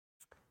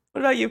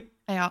 What about you?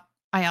 I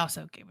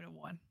also gave it a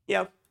 1.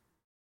 Yeah.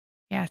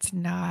 Yeah, it's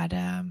not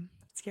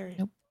scary.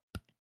 Nope.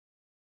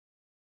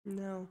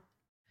 No.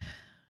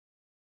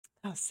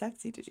 How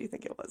sexy did you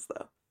think it was,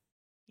 though?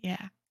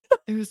 Yeah.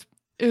 It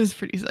was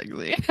pretty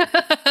sexy.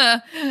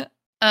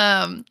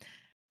 And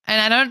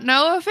I don't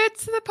know if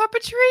it's the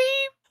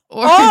puppetry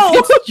or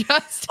if it's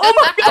just oh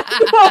my god,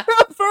 Laura,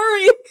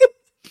 furry.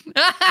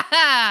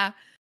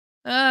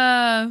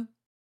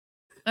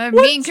 I'm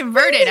What being did you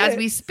converted rate as it?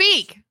 we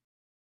speak.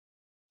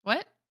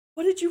 What?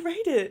 What did you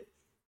rate it?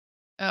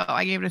 Oh,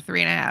 I gave it a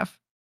 3.5.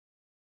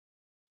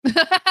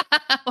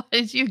 What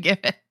did you give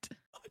it?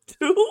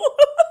 2?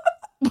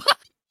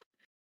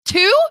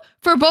 2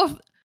 for both?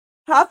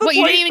 Half a What, point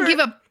you didn't even for... give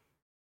a...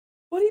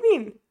 What do you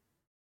mean?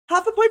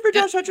 Half a point for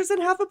Josh Hutcherson,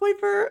 half a point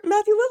for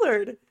Matthew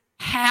Lillard.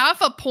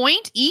 Half a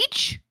point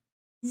each?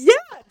 Yeah,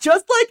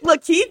 just like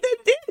Lakeith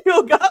and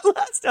Daniel got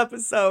last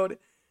episode.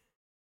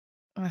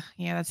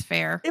 Yeah, that's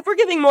fair. If we're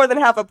giving more than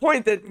half a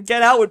point, then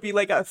Get Out would be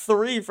like a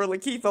 3 for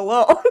Lakeith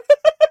alone.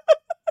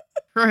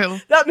 True.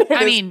 That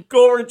man is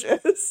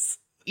gorgeous.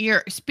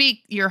 Your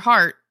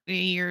heart.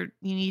 You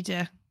need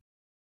to...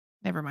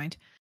 Never mind.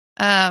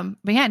 But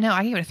yeah, no,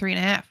 I gave it a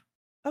 3.5.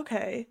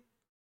 Okay.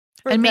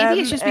 And maybe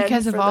it's just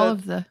because of all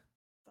of the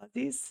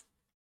fuzzies.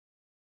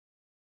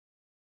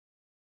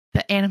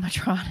 The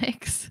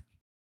animatronics.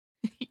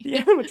 The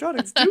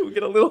animatronics do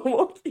get a little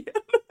wonky at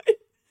night.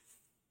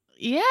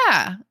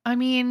 Yeah. I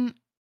mean,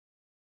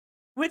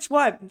 which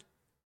one?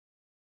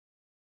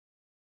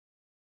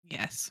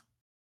 Yes.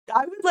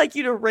 I would like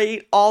you to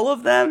rate all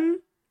of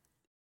them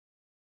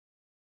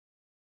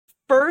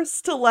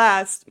first to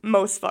last,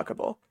 most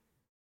fuckable.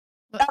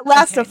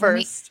 Last to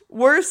first.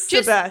 Worst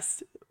to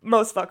best,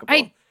 most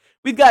fuckable.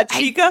 We've got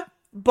Chica,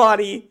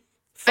 Bonnie,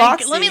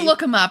 Foxy. Let me look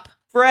them up.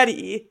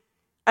 Freddy,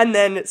 and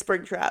then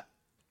Springtrap.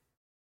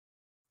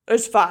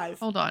 There's 5.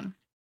 Hold on.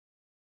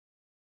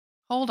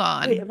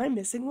 Wait, am I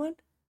missing one?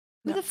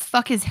 Who the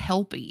fuck is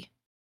Helpy?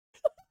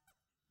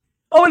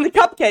 Oh, and the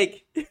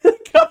Cupcake.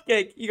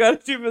 Cupcake. You gotta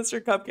do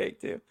Mr. Cupcake,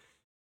 too.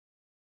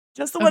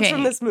 Just the ones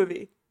from this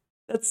movie.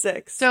 That's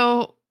 6.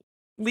 So...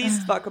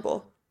 least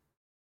fuckable.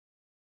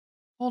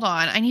 Hold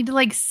on. I need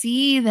to,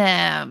 see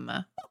them.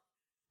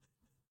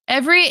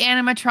 Every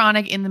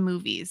animatronic in the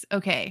movies.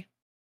 Okay.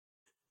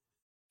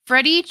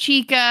 Freddy,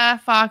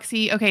 Chica,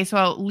 Foxy. Okay,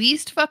 so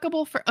least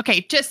fuckable for...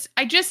 Okay,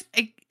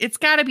 it's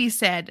gotta be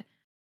said.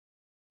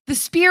 The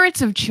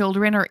spirits of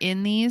children are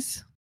in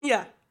these.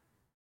 Yeah.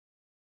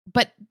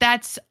 But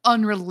that's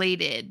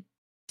unrelated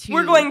to...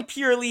 We're going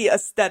purely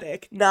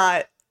aesthetic,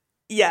 not...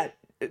 Yeah,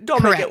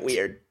 don't make it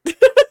weird.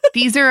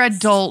 These are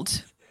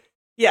adult...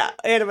 Yeah,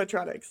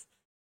 animatronics.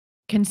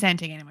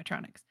 Consenting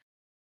animatronics.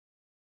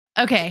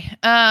 Okay,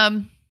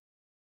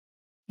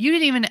 you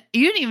didn't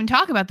even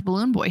talk about the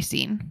Balloon Boy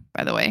scene,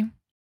 by the way.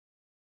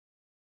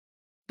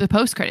 The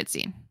post-credit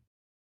scene.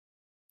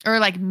 Or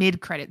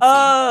mid-credit scene.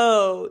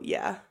 Oh,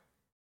 yeah.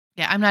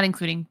 Yeah, I'm not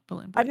including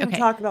Balloon Boy. I didn't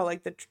talk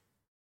about the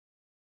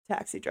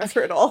taxi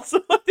driver at all,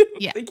 so I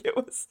didn't think it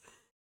was.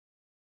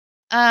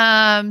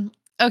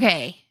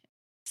 Okay.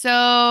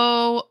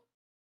 So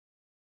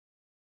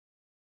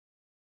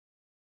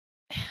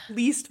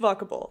least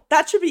fuckable.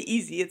 That should be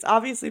easy. It's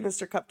obviously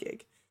Mr.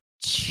 Cupcake.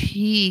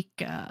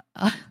 Chica.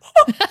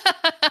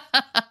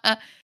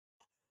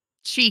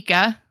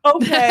 Chica.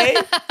 Okay.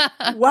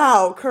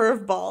 Wow,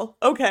 curveball.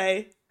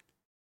 Okay.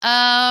 Then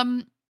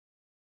I'm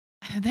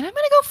gonna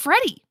go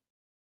Freddy.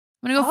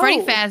 I'm gonna go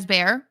Freddy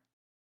Fazbear.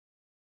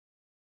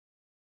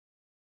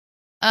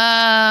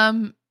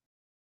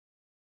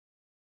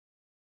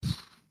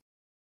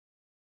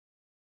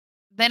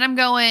 Then I'm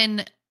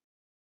going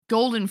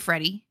Golden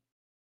Freddy.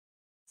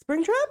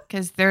 Springtrap?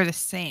 Because they're the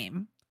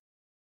same.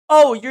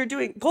 Oh, you're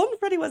doing... Golden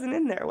Freddy wasn't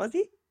in there, was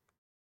he?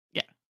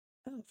 Yeah.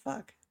 Oh,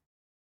 fuck.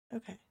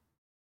 Okay.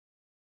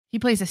 He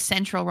plays a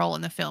central role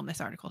in the film,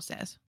 this article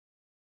says.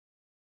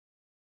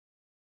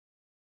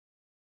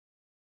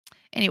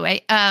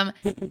 Anyway,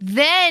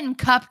 then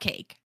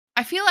Cupcake.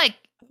 I feel like...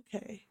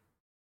 Okay.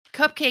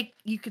 Cupcake,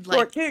 you could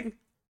Short King.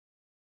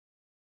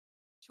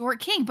 Short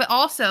King, but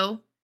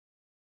also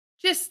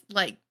just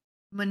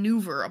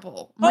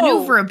maneuverable.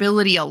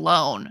 Maneuverability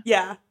alone.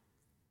 Yeah.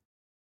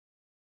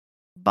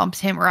 Bumps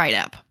him right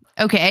up.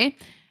 Okay.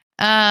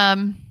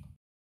 Bonnie.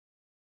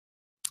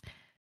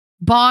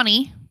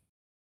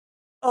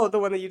 Oh, the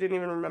one that you didn't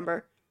even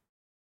remember.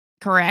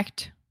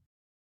 Correct.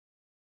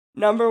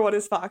 Number 1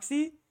 is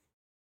Foxy?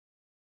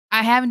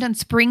 I haven't done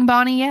Spring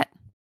Bonnie yet.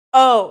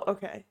 Oh,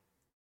 okay.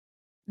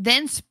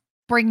 Then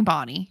Spring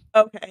Bonnie.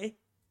 Okay.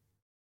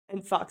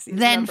 And Foxy.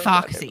 Then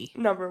Foxy.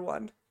 Number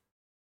 1.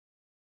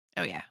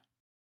 Oh, yeah.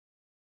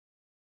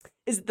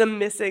 Is the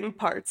missing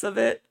parts of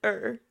it,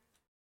 or...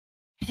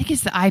 I think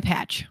it's the eye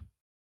patch.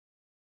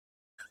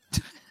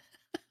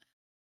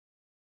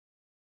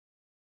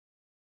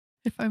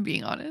 If I'm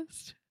being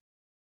honest.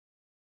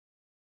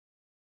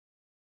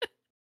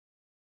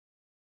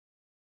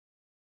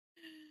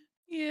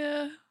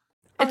 Yeah.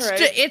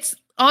 It's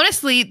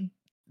honestly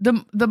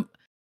the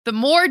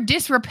more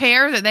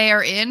disrepair that they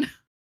are in.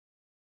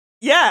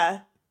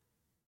 Yeah.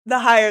 The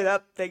higher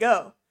up they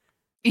go.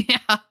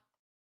 Yeah.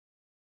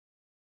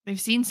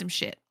 They've seen some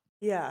shit.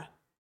 Yeah.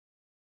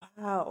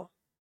 Wow.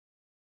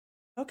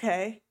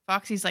 Okay.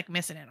 Foxy's like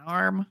missing an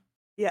arm.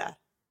 Yeah.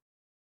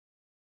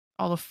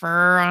 All the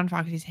fur on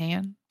Foxy's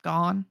hand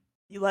gone.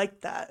 You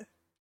like that.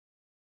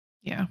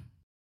 Yeah.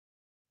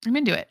 I'm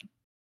into it.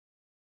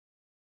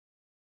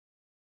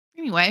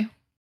 Anyway.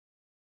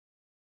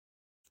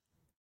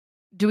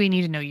 Do we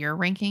need to know your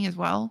ranking as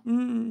well?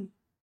 Oh.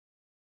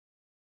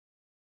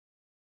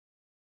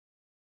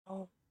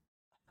 All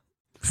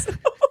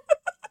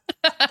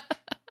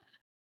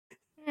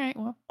right,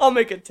 well. I'll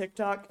make a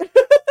TikTok.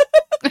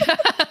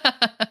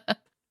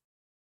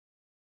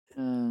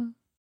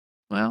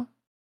 Well,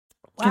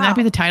 can that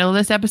be the title of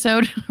this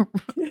episode?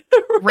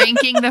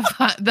 Ranking the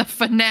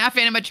FNAF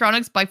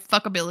animatronics by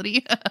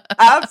fuckability.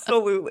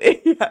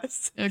 Absolutely,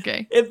 yes.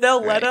 Okay. If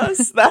they'll let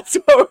us, that's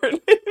what we're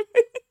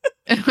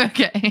naming.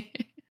 Okay.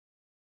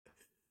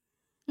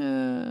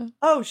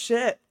 Oh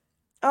shit.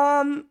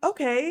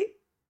 Okay.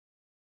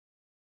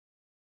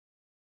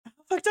 How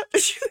fucked up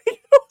did you think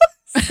it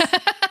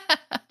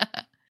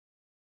was?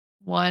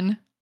 1.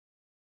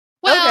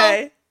 Well,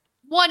 okay.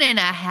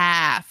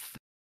 1.5.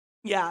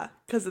 Yeah,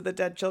 because of the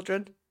dead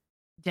children.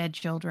 Dead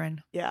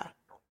children. Yeah.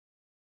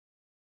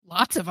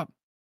 Lots of them.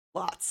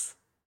 Lots.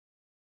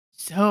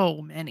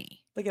 So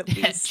many. Like at dead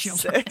least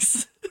children.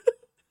 6.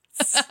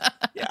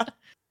 Yeah.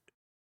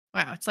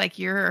 Wow, it's like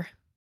you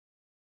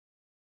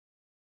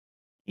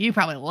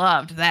probably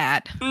loved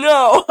that.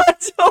 No, I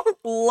don't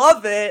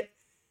love it.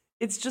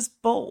 It's just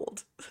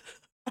bold.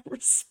 I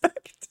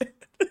respect it.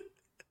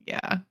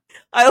 Yeah.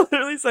 I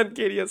literally sent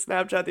Katie a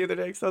Snapchat the other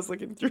day because I was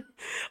looking through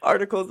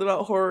articles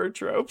about horror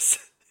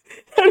tropes.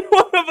 And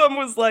one of them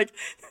was like,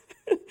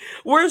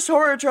 worst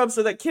horror tropes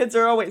are that kids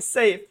are always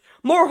safe.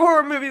 More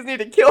horror movies need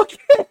to kill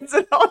kids.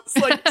 And I was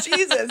like,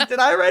 Jesus, did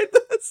I write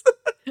this?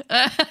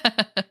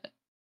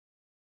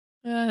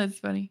 That's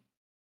funny.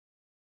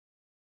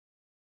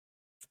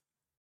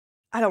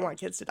 I don't want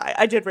kids to die.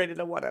 I did rate it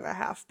a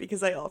 1.5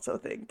 because I also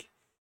think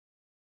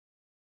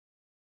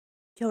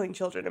killing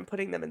children and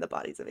putting them in the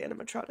bodies of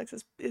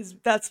animatronics is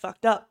that's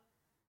fucked up.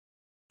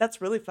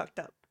 That's really fucked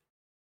up.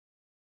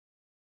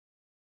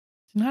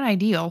 It's not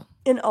ideal.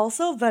 And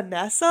also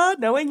Vanessa,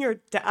 knowing your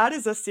dad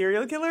is a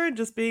serial killer and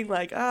just being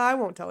like, I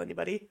won't tell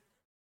anybody.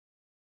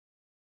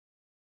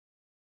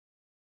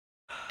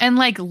 And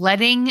like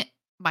letting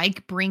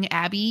Mike bring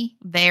Abby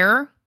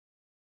there.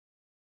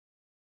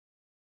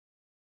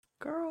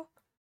 Girl.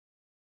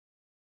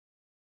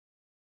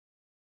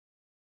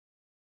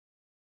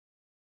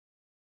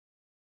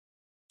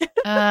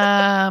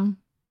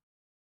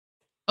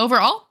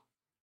 Overall?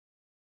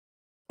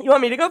 You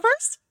want me to go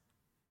first?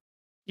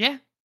 Yeah.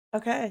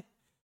 Okay.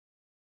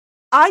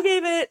 I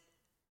gave it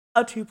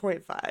a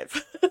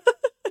 2.5.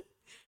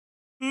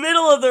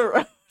 Middle of the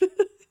road.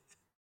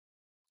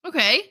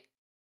 Okay.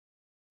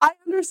 I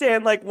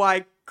understand like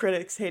why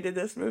critics hated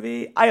this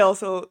movie. I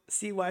also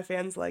see why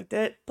fans liked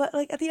it. But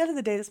like at the end of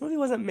the day, this movie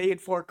wasn't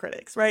made for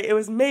critics, right? It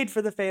was made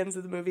for the fans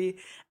of the movie.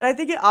 And I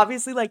think it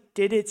obviously like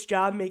did its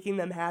job making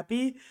them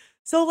happy.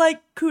 So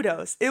like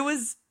kudos. It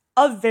was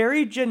a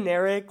very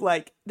generic,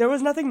 like there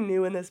was nothing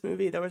new in this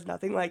movie. There was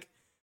nothing like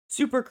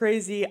super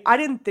crazy. I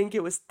didn't think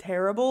it was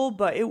terrible,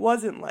 but it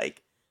wasn't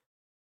like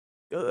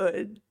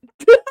good.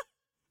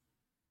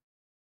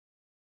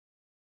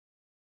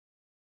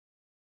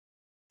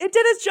 It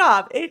did its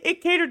job.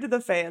 It catered to the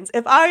fans.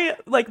 If I,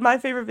 like, my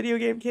favorite video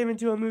game came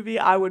into a movie,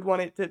 I would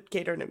want it to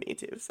cater to me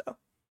too, so.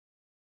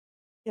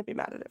 Can't be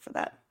mad at it for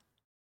that.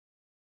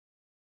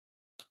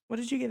 What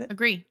did you give it?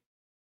 Agree.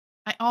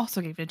 I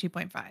also gave it a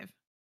 2.5.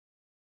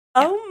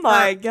 Oh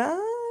my god.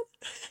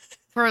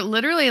 For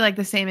literally, like,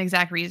 the same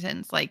exact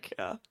reasons. Like,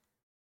 yeah.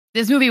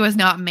 This movie was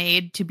not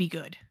made to be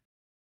good.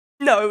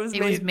 No, it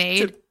was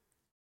made to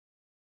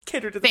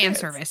cater to the fan fans.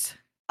 Service.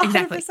 100%.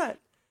 Exactly.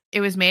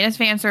 It was made as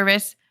fan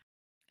service.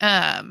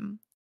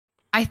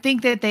 I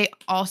think that they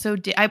also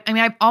did. I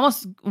mean, I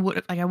almost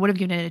would have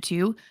given it a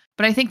 2,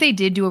 but I think they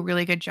did do a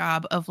really good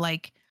job of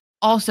like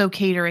also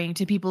catering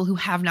to people who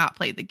have not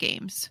played the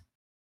games.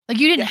 Like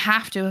you didn't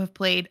have to have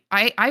played.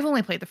 I've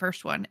only played the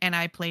first one, and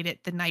I played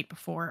it the night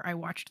before I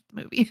watched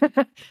the movie.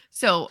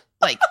 So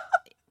like,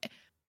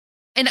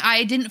 and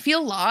I didn't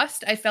feel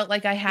lost. I felt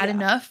like I had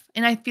enough,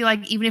 and I feel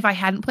like even if I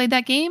hadn't played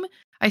that game,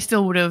 I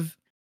still would have,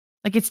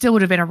 like, it still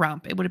would have been a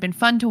romp. It would have been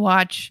fun to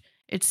watch.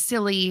 It's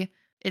silly.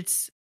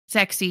 It's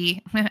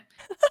sexy.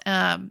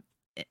 And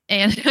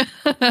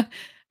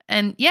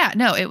and yeah,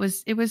 no, it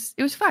was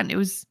fun. It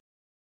was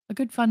a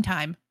good fun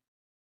time.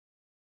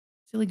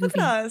 Silly goofy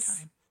time.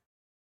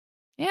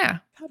 Yeah.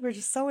 God, we're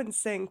just so in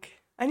sync.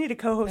 I need a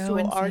co-host who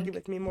will argue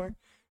with me more.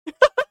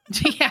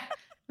 Yeah.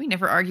 We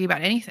never argue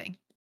about anything.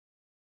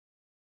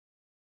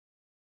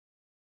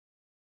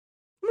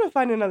 I'm gonna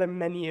find another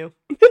menu.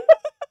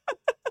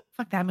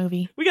 Fuck that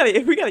movie. We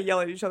gotta yell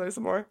at each other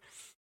some more.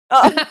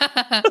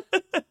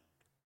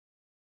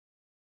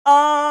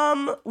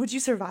 Would you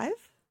survive?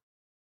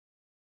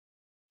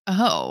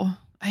 Oh,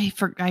 I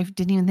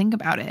didn't even think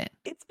about it.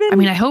 It's been. I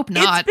mean, I hope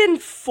not. It's been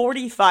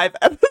 45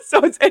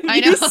 episodes, and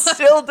you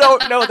still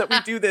don't know that we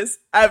do this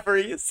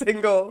every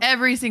single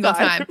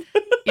time.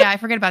 Yeah, I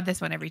forget about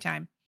this one every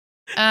time.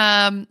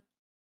 I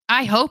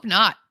I hope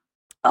not.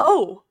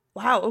 Oh,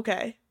 wow,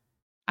 okay.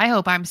 I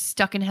hope I'm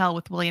stuck in hell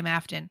with William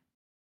Afton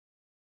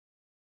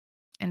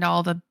and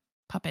all the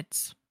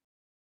puppets.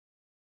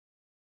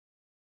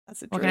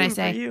 That's a What can I dream for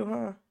say? you,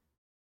 huh?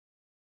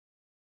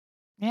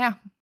 Yeah.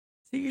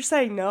 So you're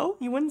saying no?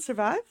 You wouldn't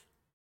survive?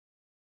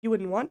 You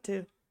wouldn't want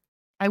to.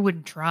 I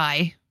wouldn't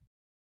try.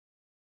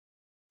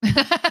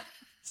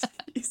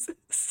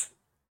 Jesus.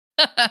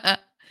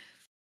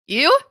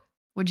 You?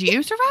 Would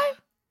you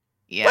survive?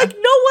 Yeah. Like, no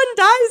one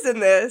dies in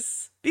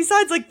this.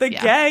 Besides, like, the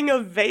Yeah. gang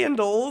of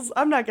vandals.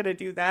 I'm not gonna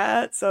do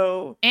that,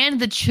 so...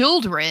 And the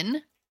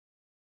children.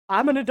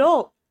 I'm an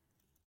adult.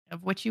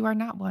 Of which you are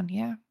not one,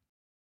 yeah.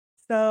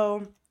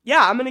 So,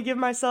 yeah, I'm gonna give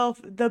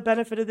myself the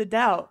benefit of the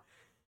doubt.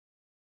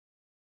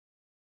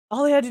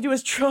 All they had to do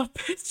was draw a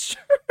picture.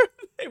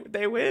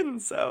 they win,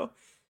 so...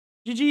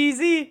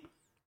 GG.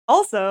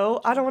 Also,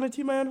 I don't want to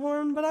toot my own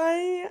horn, but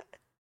I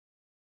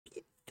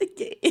beat the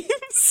game,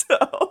 so...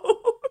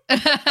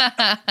 If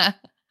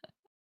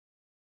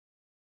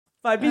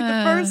I beat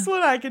the first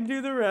one, I can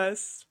do the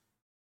rest.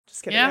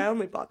 Just kidding, Yeah. I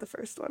only bought the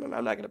first one, and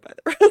I'm not gonna buy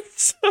the rest,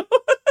 so...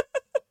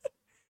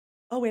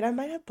 Oh, wait, I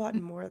might have bought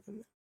more than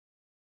that.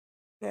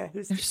 Yeah,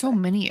 who's There's so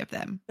many of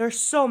them. There's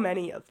so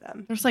many of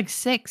them. There's like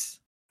 6.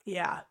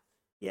 Yeah.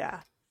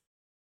 Yeah.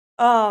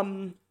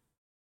 Cool.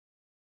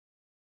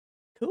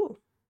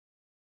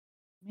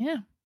 Yeah.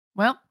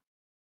 Well.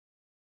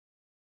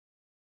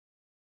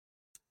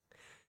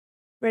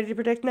 Ready to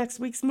predict next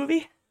week's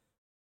movie?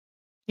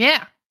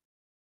 Yeah.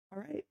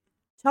 All right.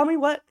 Tell me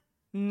what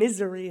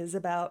Misery is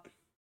about.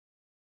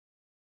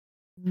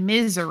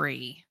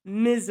 Misery.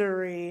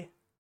 Misery.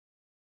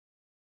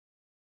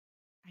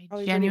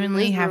 I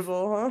genuinely have...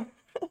 huh?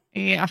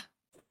 Yeah.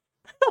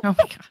 Oh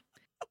my god.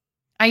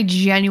 I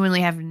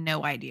genuinely have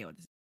no idea what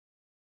this is.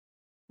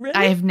 Really?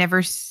 I've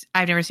never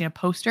seen a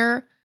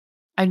poster.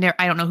 I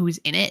don't know who's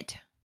in it.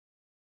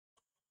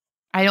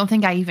 I don't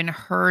think I even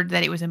heard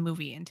that it was a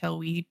movie until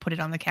we put it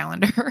on the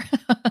calendar.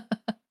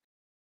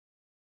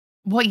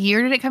 What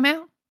year did it come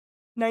out?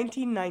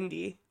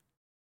 1990.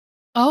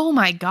 Oh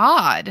my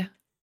god.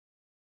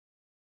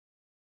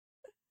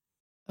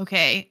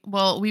 Okay.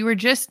 Well, we were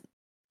just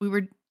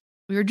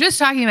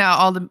talking about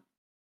all the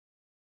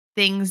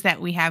things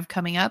that we have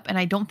coming up, and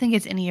I don't think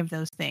it's any of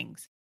those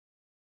things.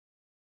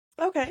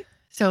 Okay.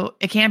 So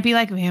it can't be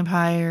like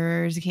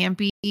vampires. It can't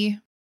be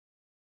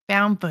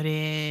found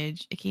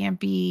footage. It can't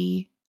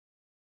be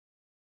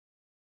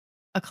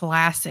a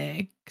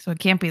classic. So it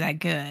can't be that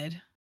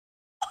good.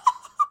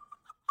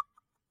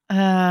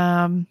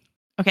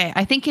 Okay.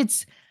 I think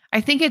it's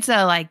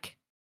a like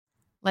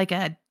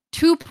a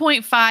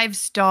 2.5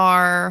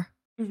 star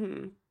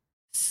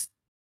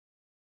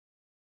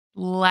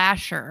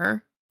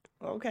slasher.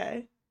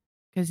 Okay.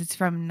 Because it's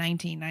from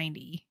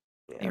 1990.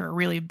 Yeah. They were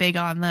really big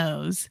on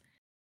those.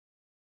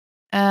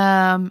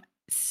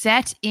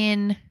 Set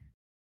in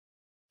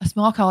a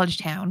small college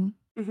town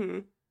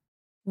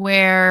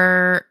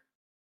where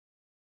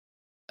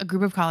a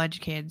group of college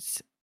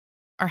kids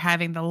are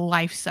having the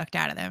life sucked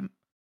out of them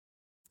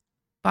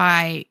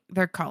by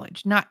their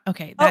college. Not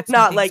okay. That's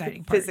not the like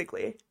exciting part.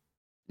 physically.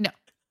 No.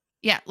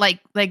 Yeah, like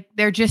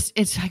they're just.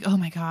 It's like, oh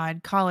my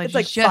god, college It's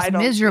like is just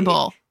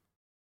miserable. week.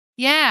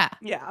 Yeah.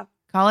 Yeah.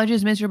 College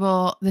is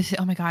miserable.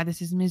 Oh my god,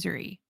 this is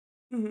misery.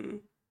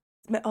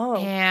 Oh.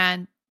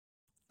 And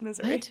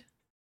Misery. what?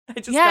 I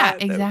just yeah,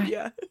 got it, exactly.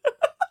 Yeah.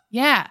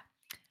 Yeah.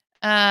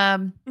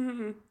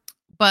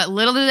 But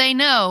little do they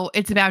know,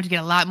 it's about to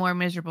get a lot more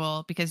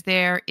miserable because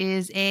there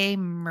is a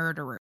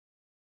murderer.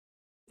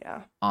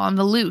 Yeah. On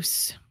the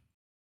loose.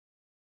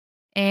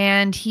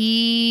 And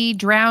he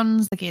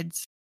drowns the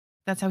kids.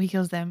 That's how he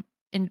kills them.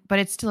 But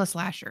it's still a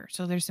slasher,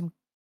 so there's some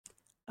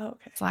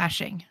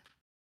slashing.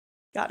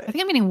 Got it. I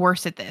think I'm getting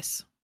worse at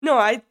this. No,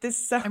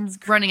 I'm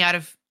running out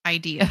of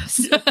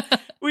ideas.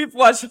 We've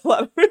watched a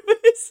lot of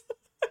movies.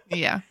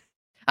 Yeah.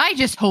 I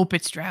just hope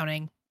it's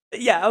drowning.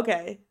 Yeah,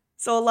 okay.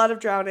 So a lot of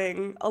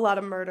drowning, a lot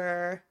of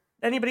murder.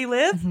 Anybody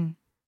live?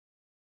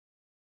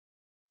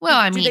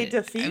 Well, do they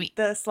defeat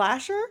the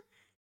slasher?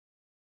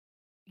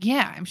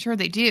 Yeah, I'm sure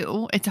they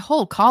do. It's a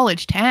whole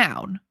college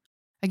town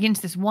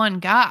against this one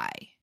guy.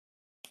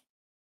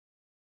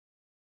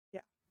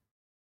 Yeah.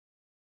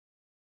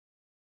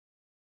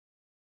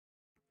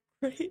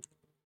 Right.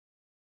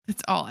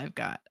 That's all I've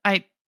got.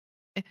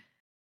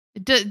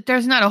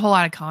 There's not a whole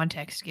lot of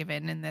context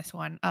given in this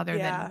one other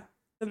than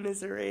the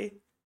misery.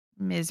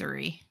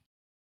 Misery.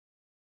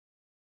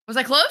 Was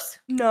I close?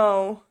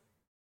 No.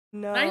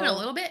 Not even a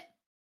little bit?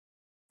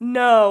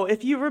 No.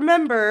 If you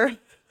remember,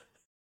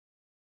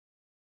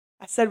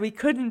 I said we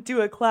couldn't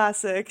do a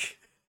classic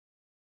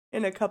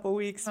in a couple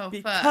weeks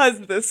because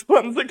this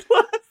one's a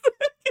classic.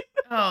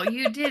 Oh,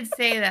 you did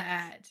say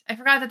that. I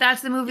forgot that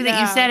that's the movie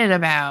that you said it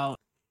about.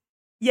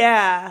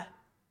 Yeah.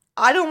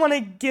 I don't want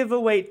to give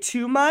away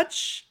too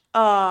much,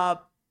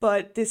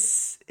 but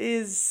this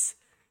is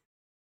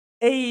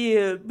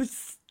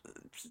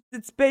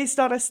it's based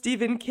on a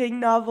Stephen King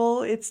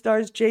novel. It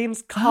stars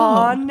James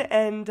Caan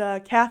and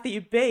Kathy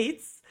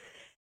Bates.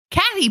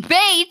 Kathy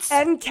Bates?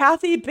 And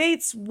Kathy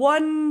Bates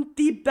won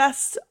the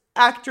Best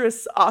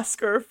Actress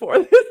Oscar for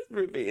this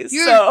movie.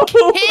 You're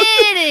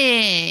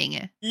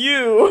kidding!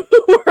 You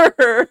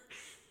were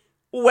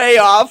way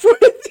off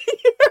with your...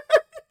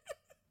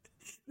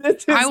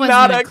 This is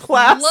not a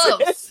classic.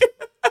 Close.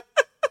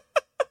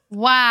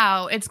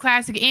 Wow, it's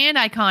classic and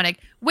iconic.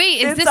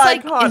 Wait, is it's this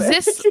iconic. Like, is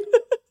this,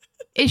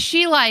 is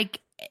she like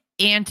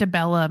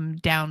antebellum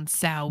down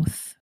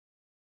south?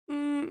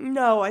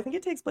 No, I think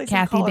it takes place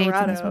Kathy in Colorado.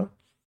 Bates in this one?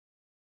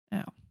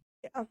 Oh.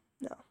 Yeah,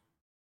 no.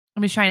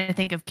 I'm just trying to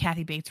think of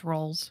Kathy Bates'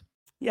 roles.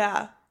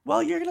 Yeah.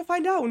 Well, you're going to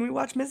find out when we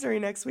watch Misery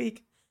next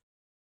week.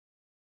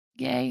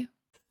 Yay.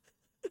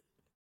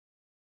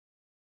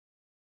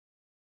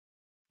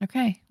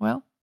 Okay,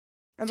 well,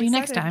 see you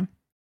next time.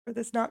 For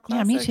this not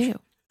classic. Yeah, me too.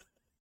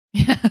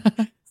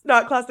 It's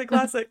not classic.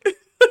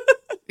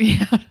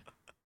 Yeah.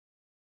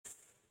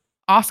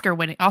 Oscar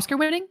winning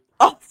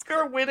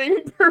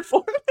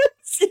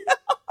performance. Yeah.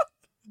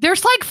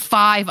 There's like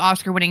 5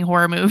 Oscar winning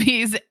horror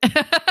movies.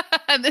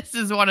 And this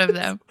is one of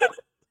them.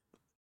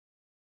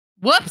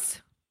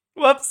 Whoops.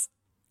 Well.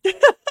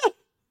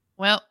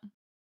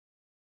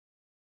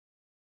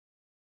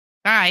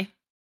 Bye.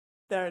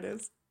 There it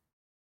is.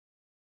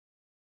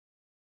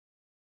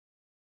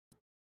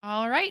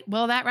 All right.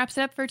 Well, that wraps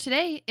it up for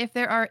today. If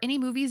there are any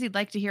movies you'd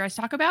like to hear us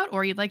talk about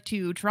or you'd like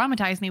to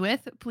traumatize me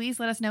with, please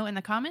let us know in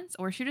the comments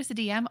or shoot us a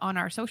DM on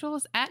our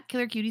socials at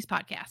Killer Cuties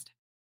Podcast.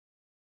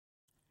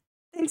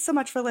 Thanks so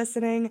much for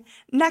listening.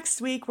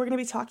 Next week, we're going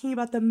to be talking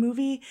about the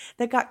movie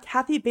that got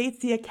Kathy Bates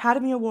the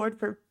Academy Award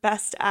for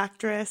Best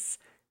Actress,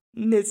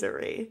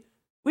 Misery.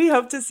 We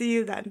hope to see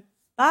you then.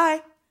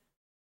 Bye.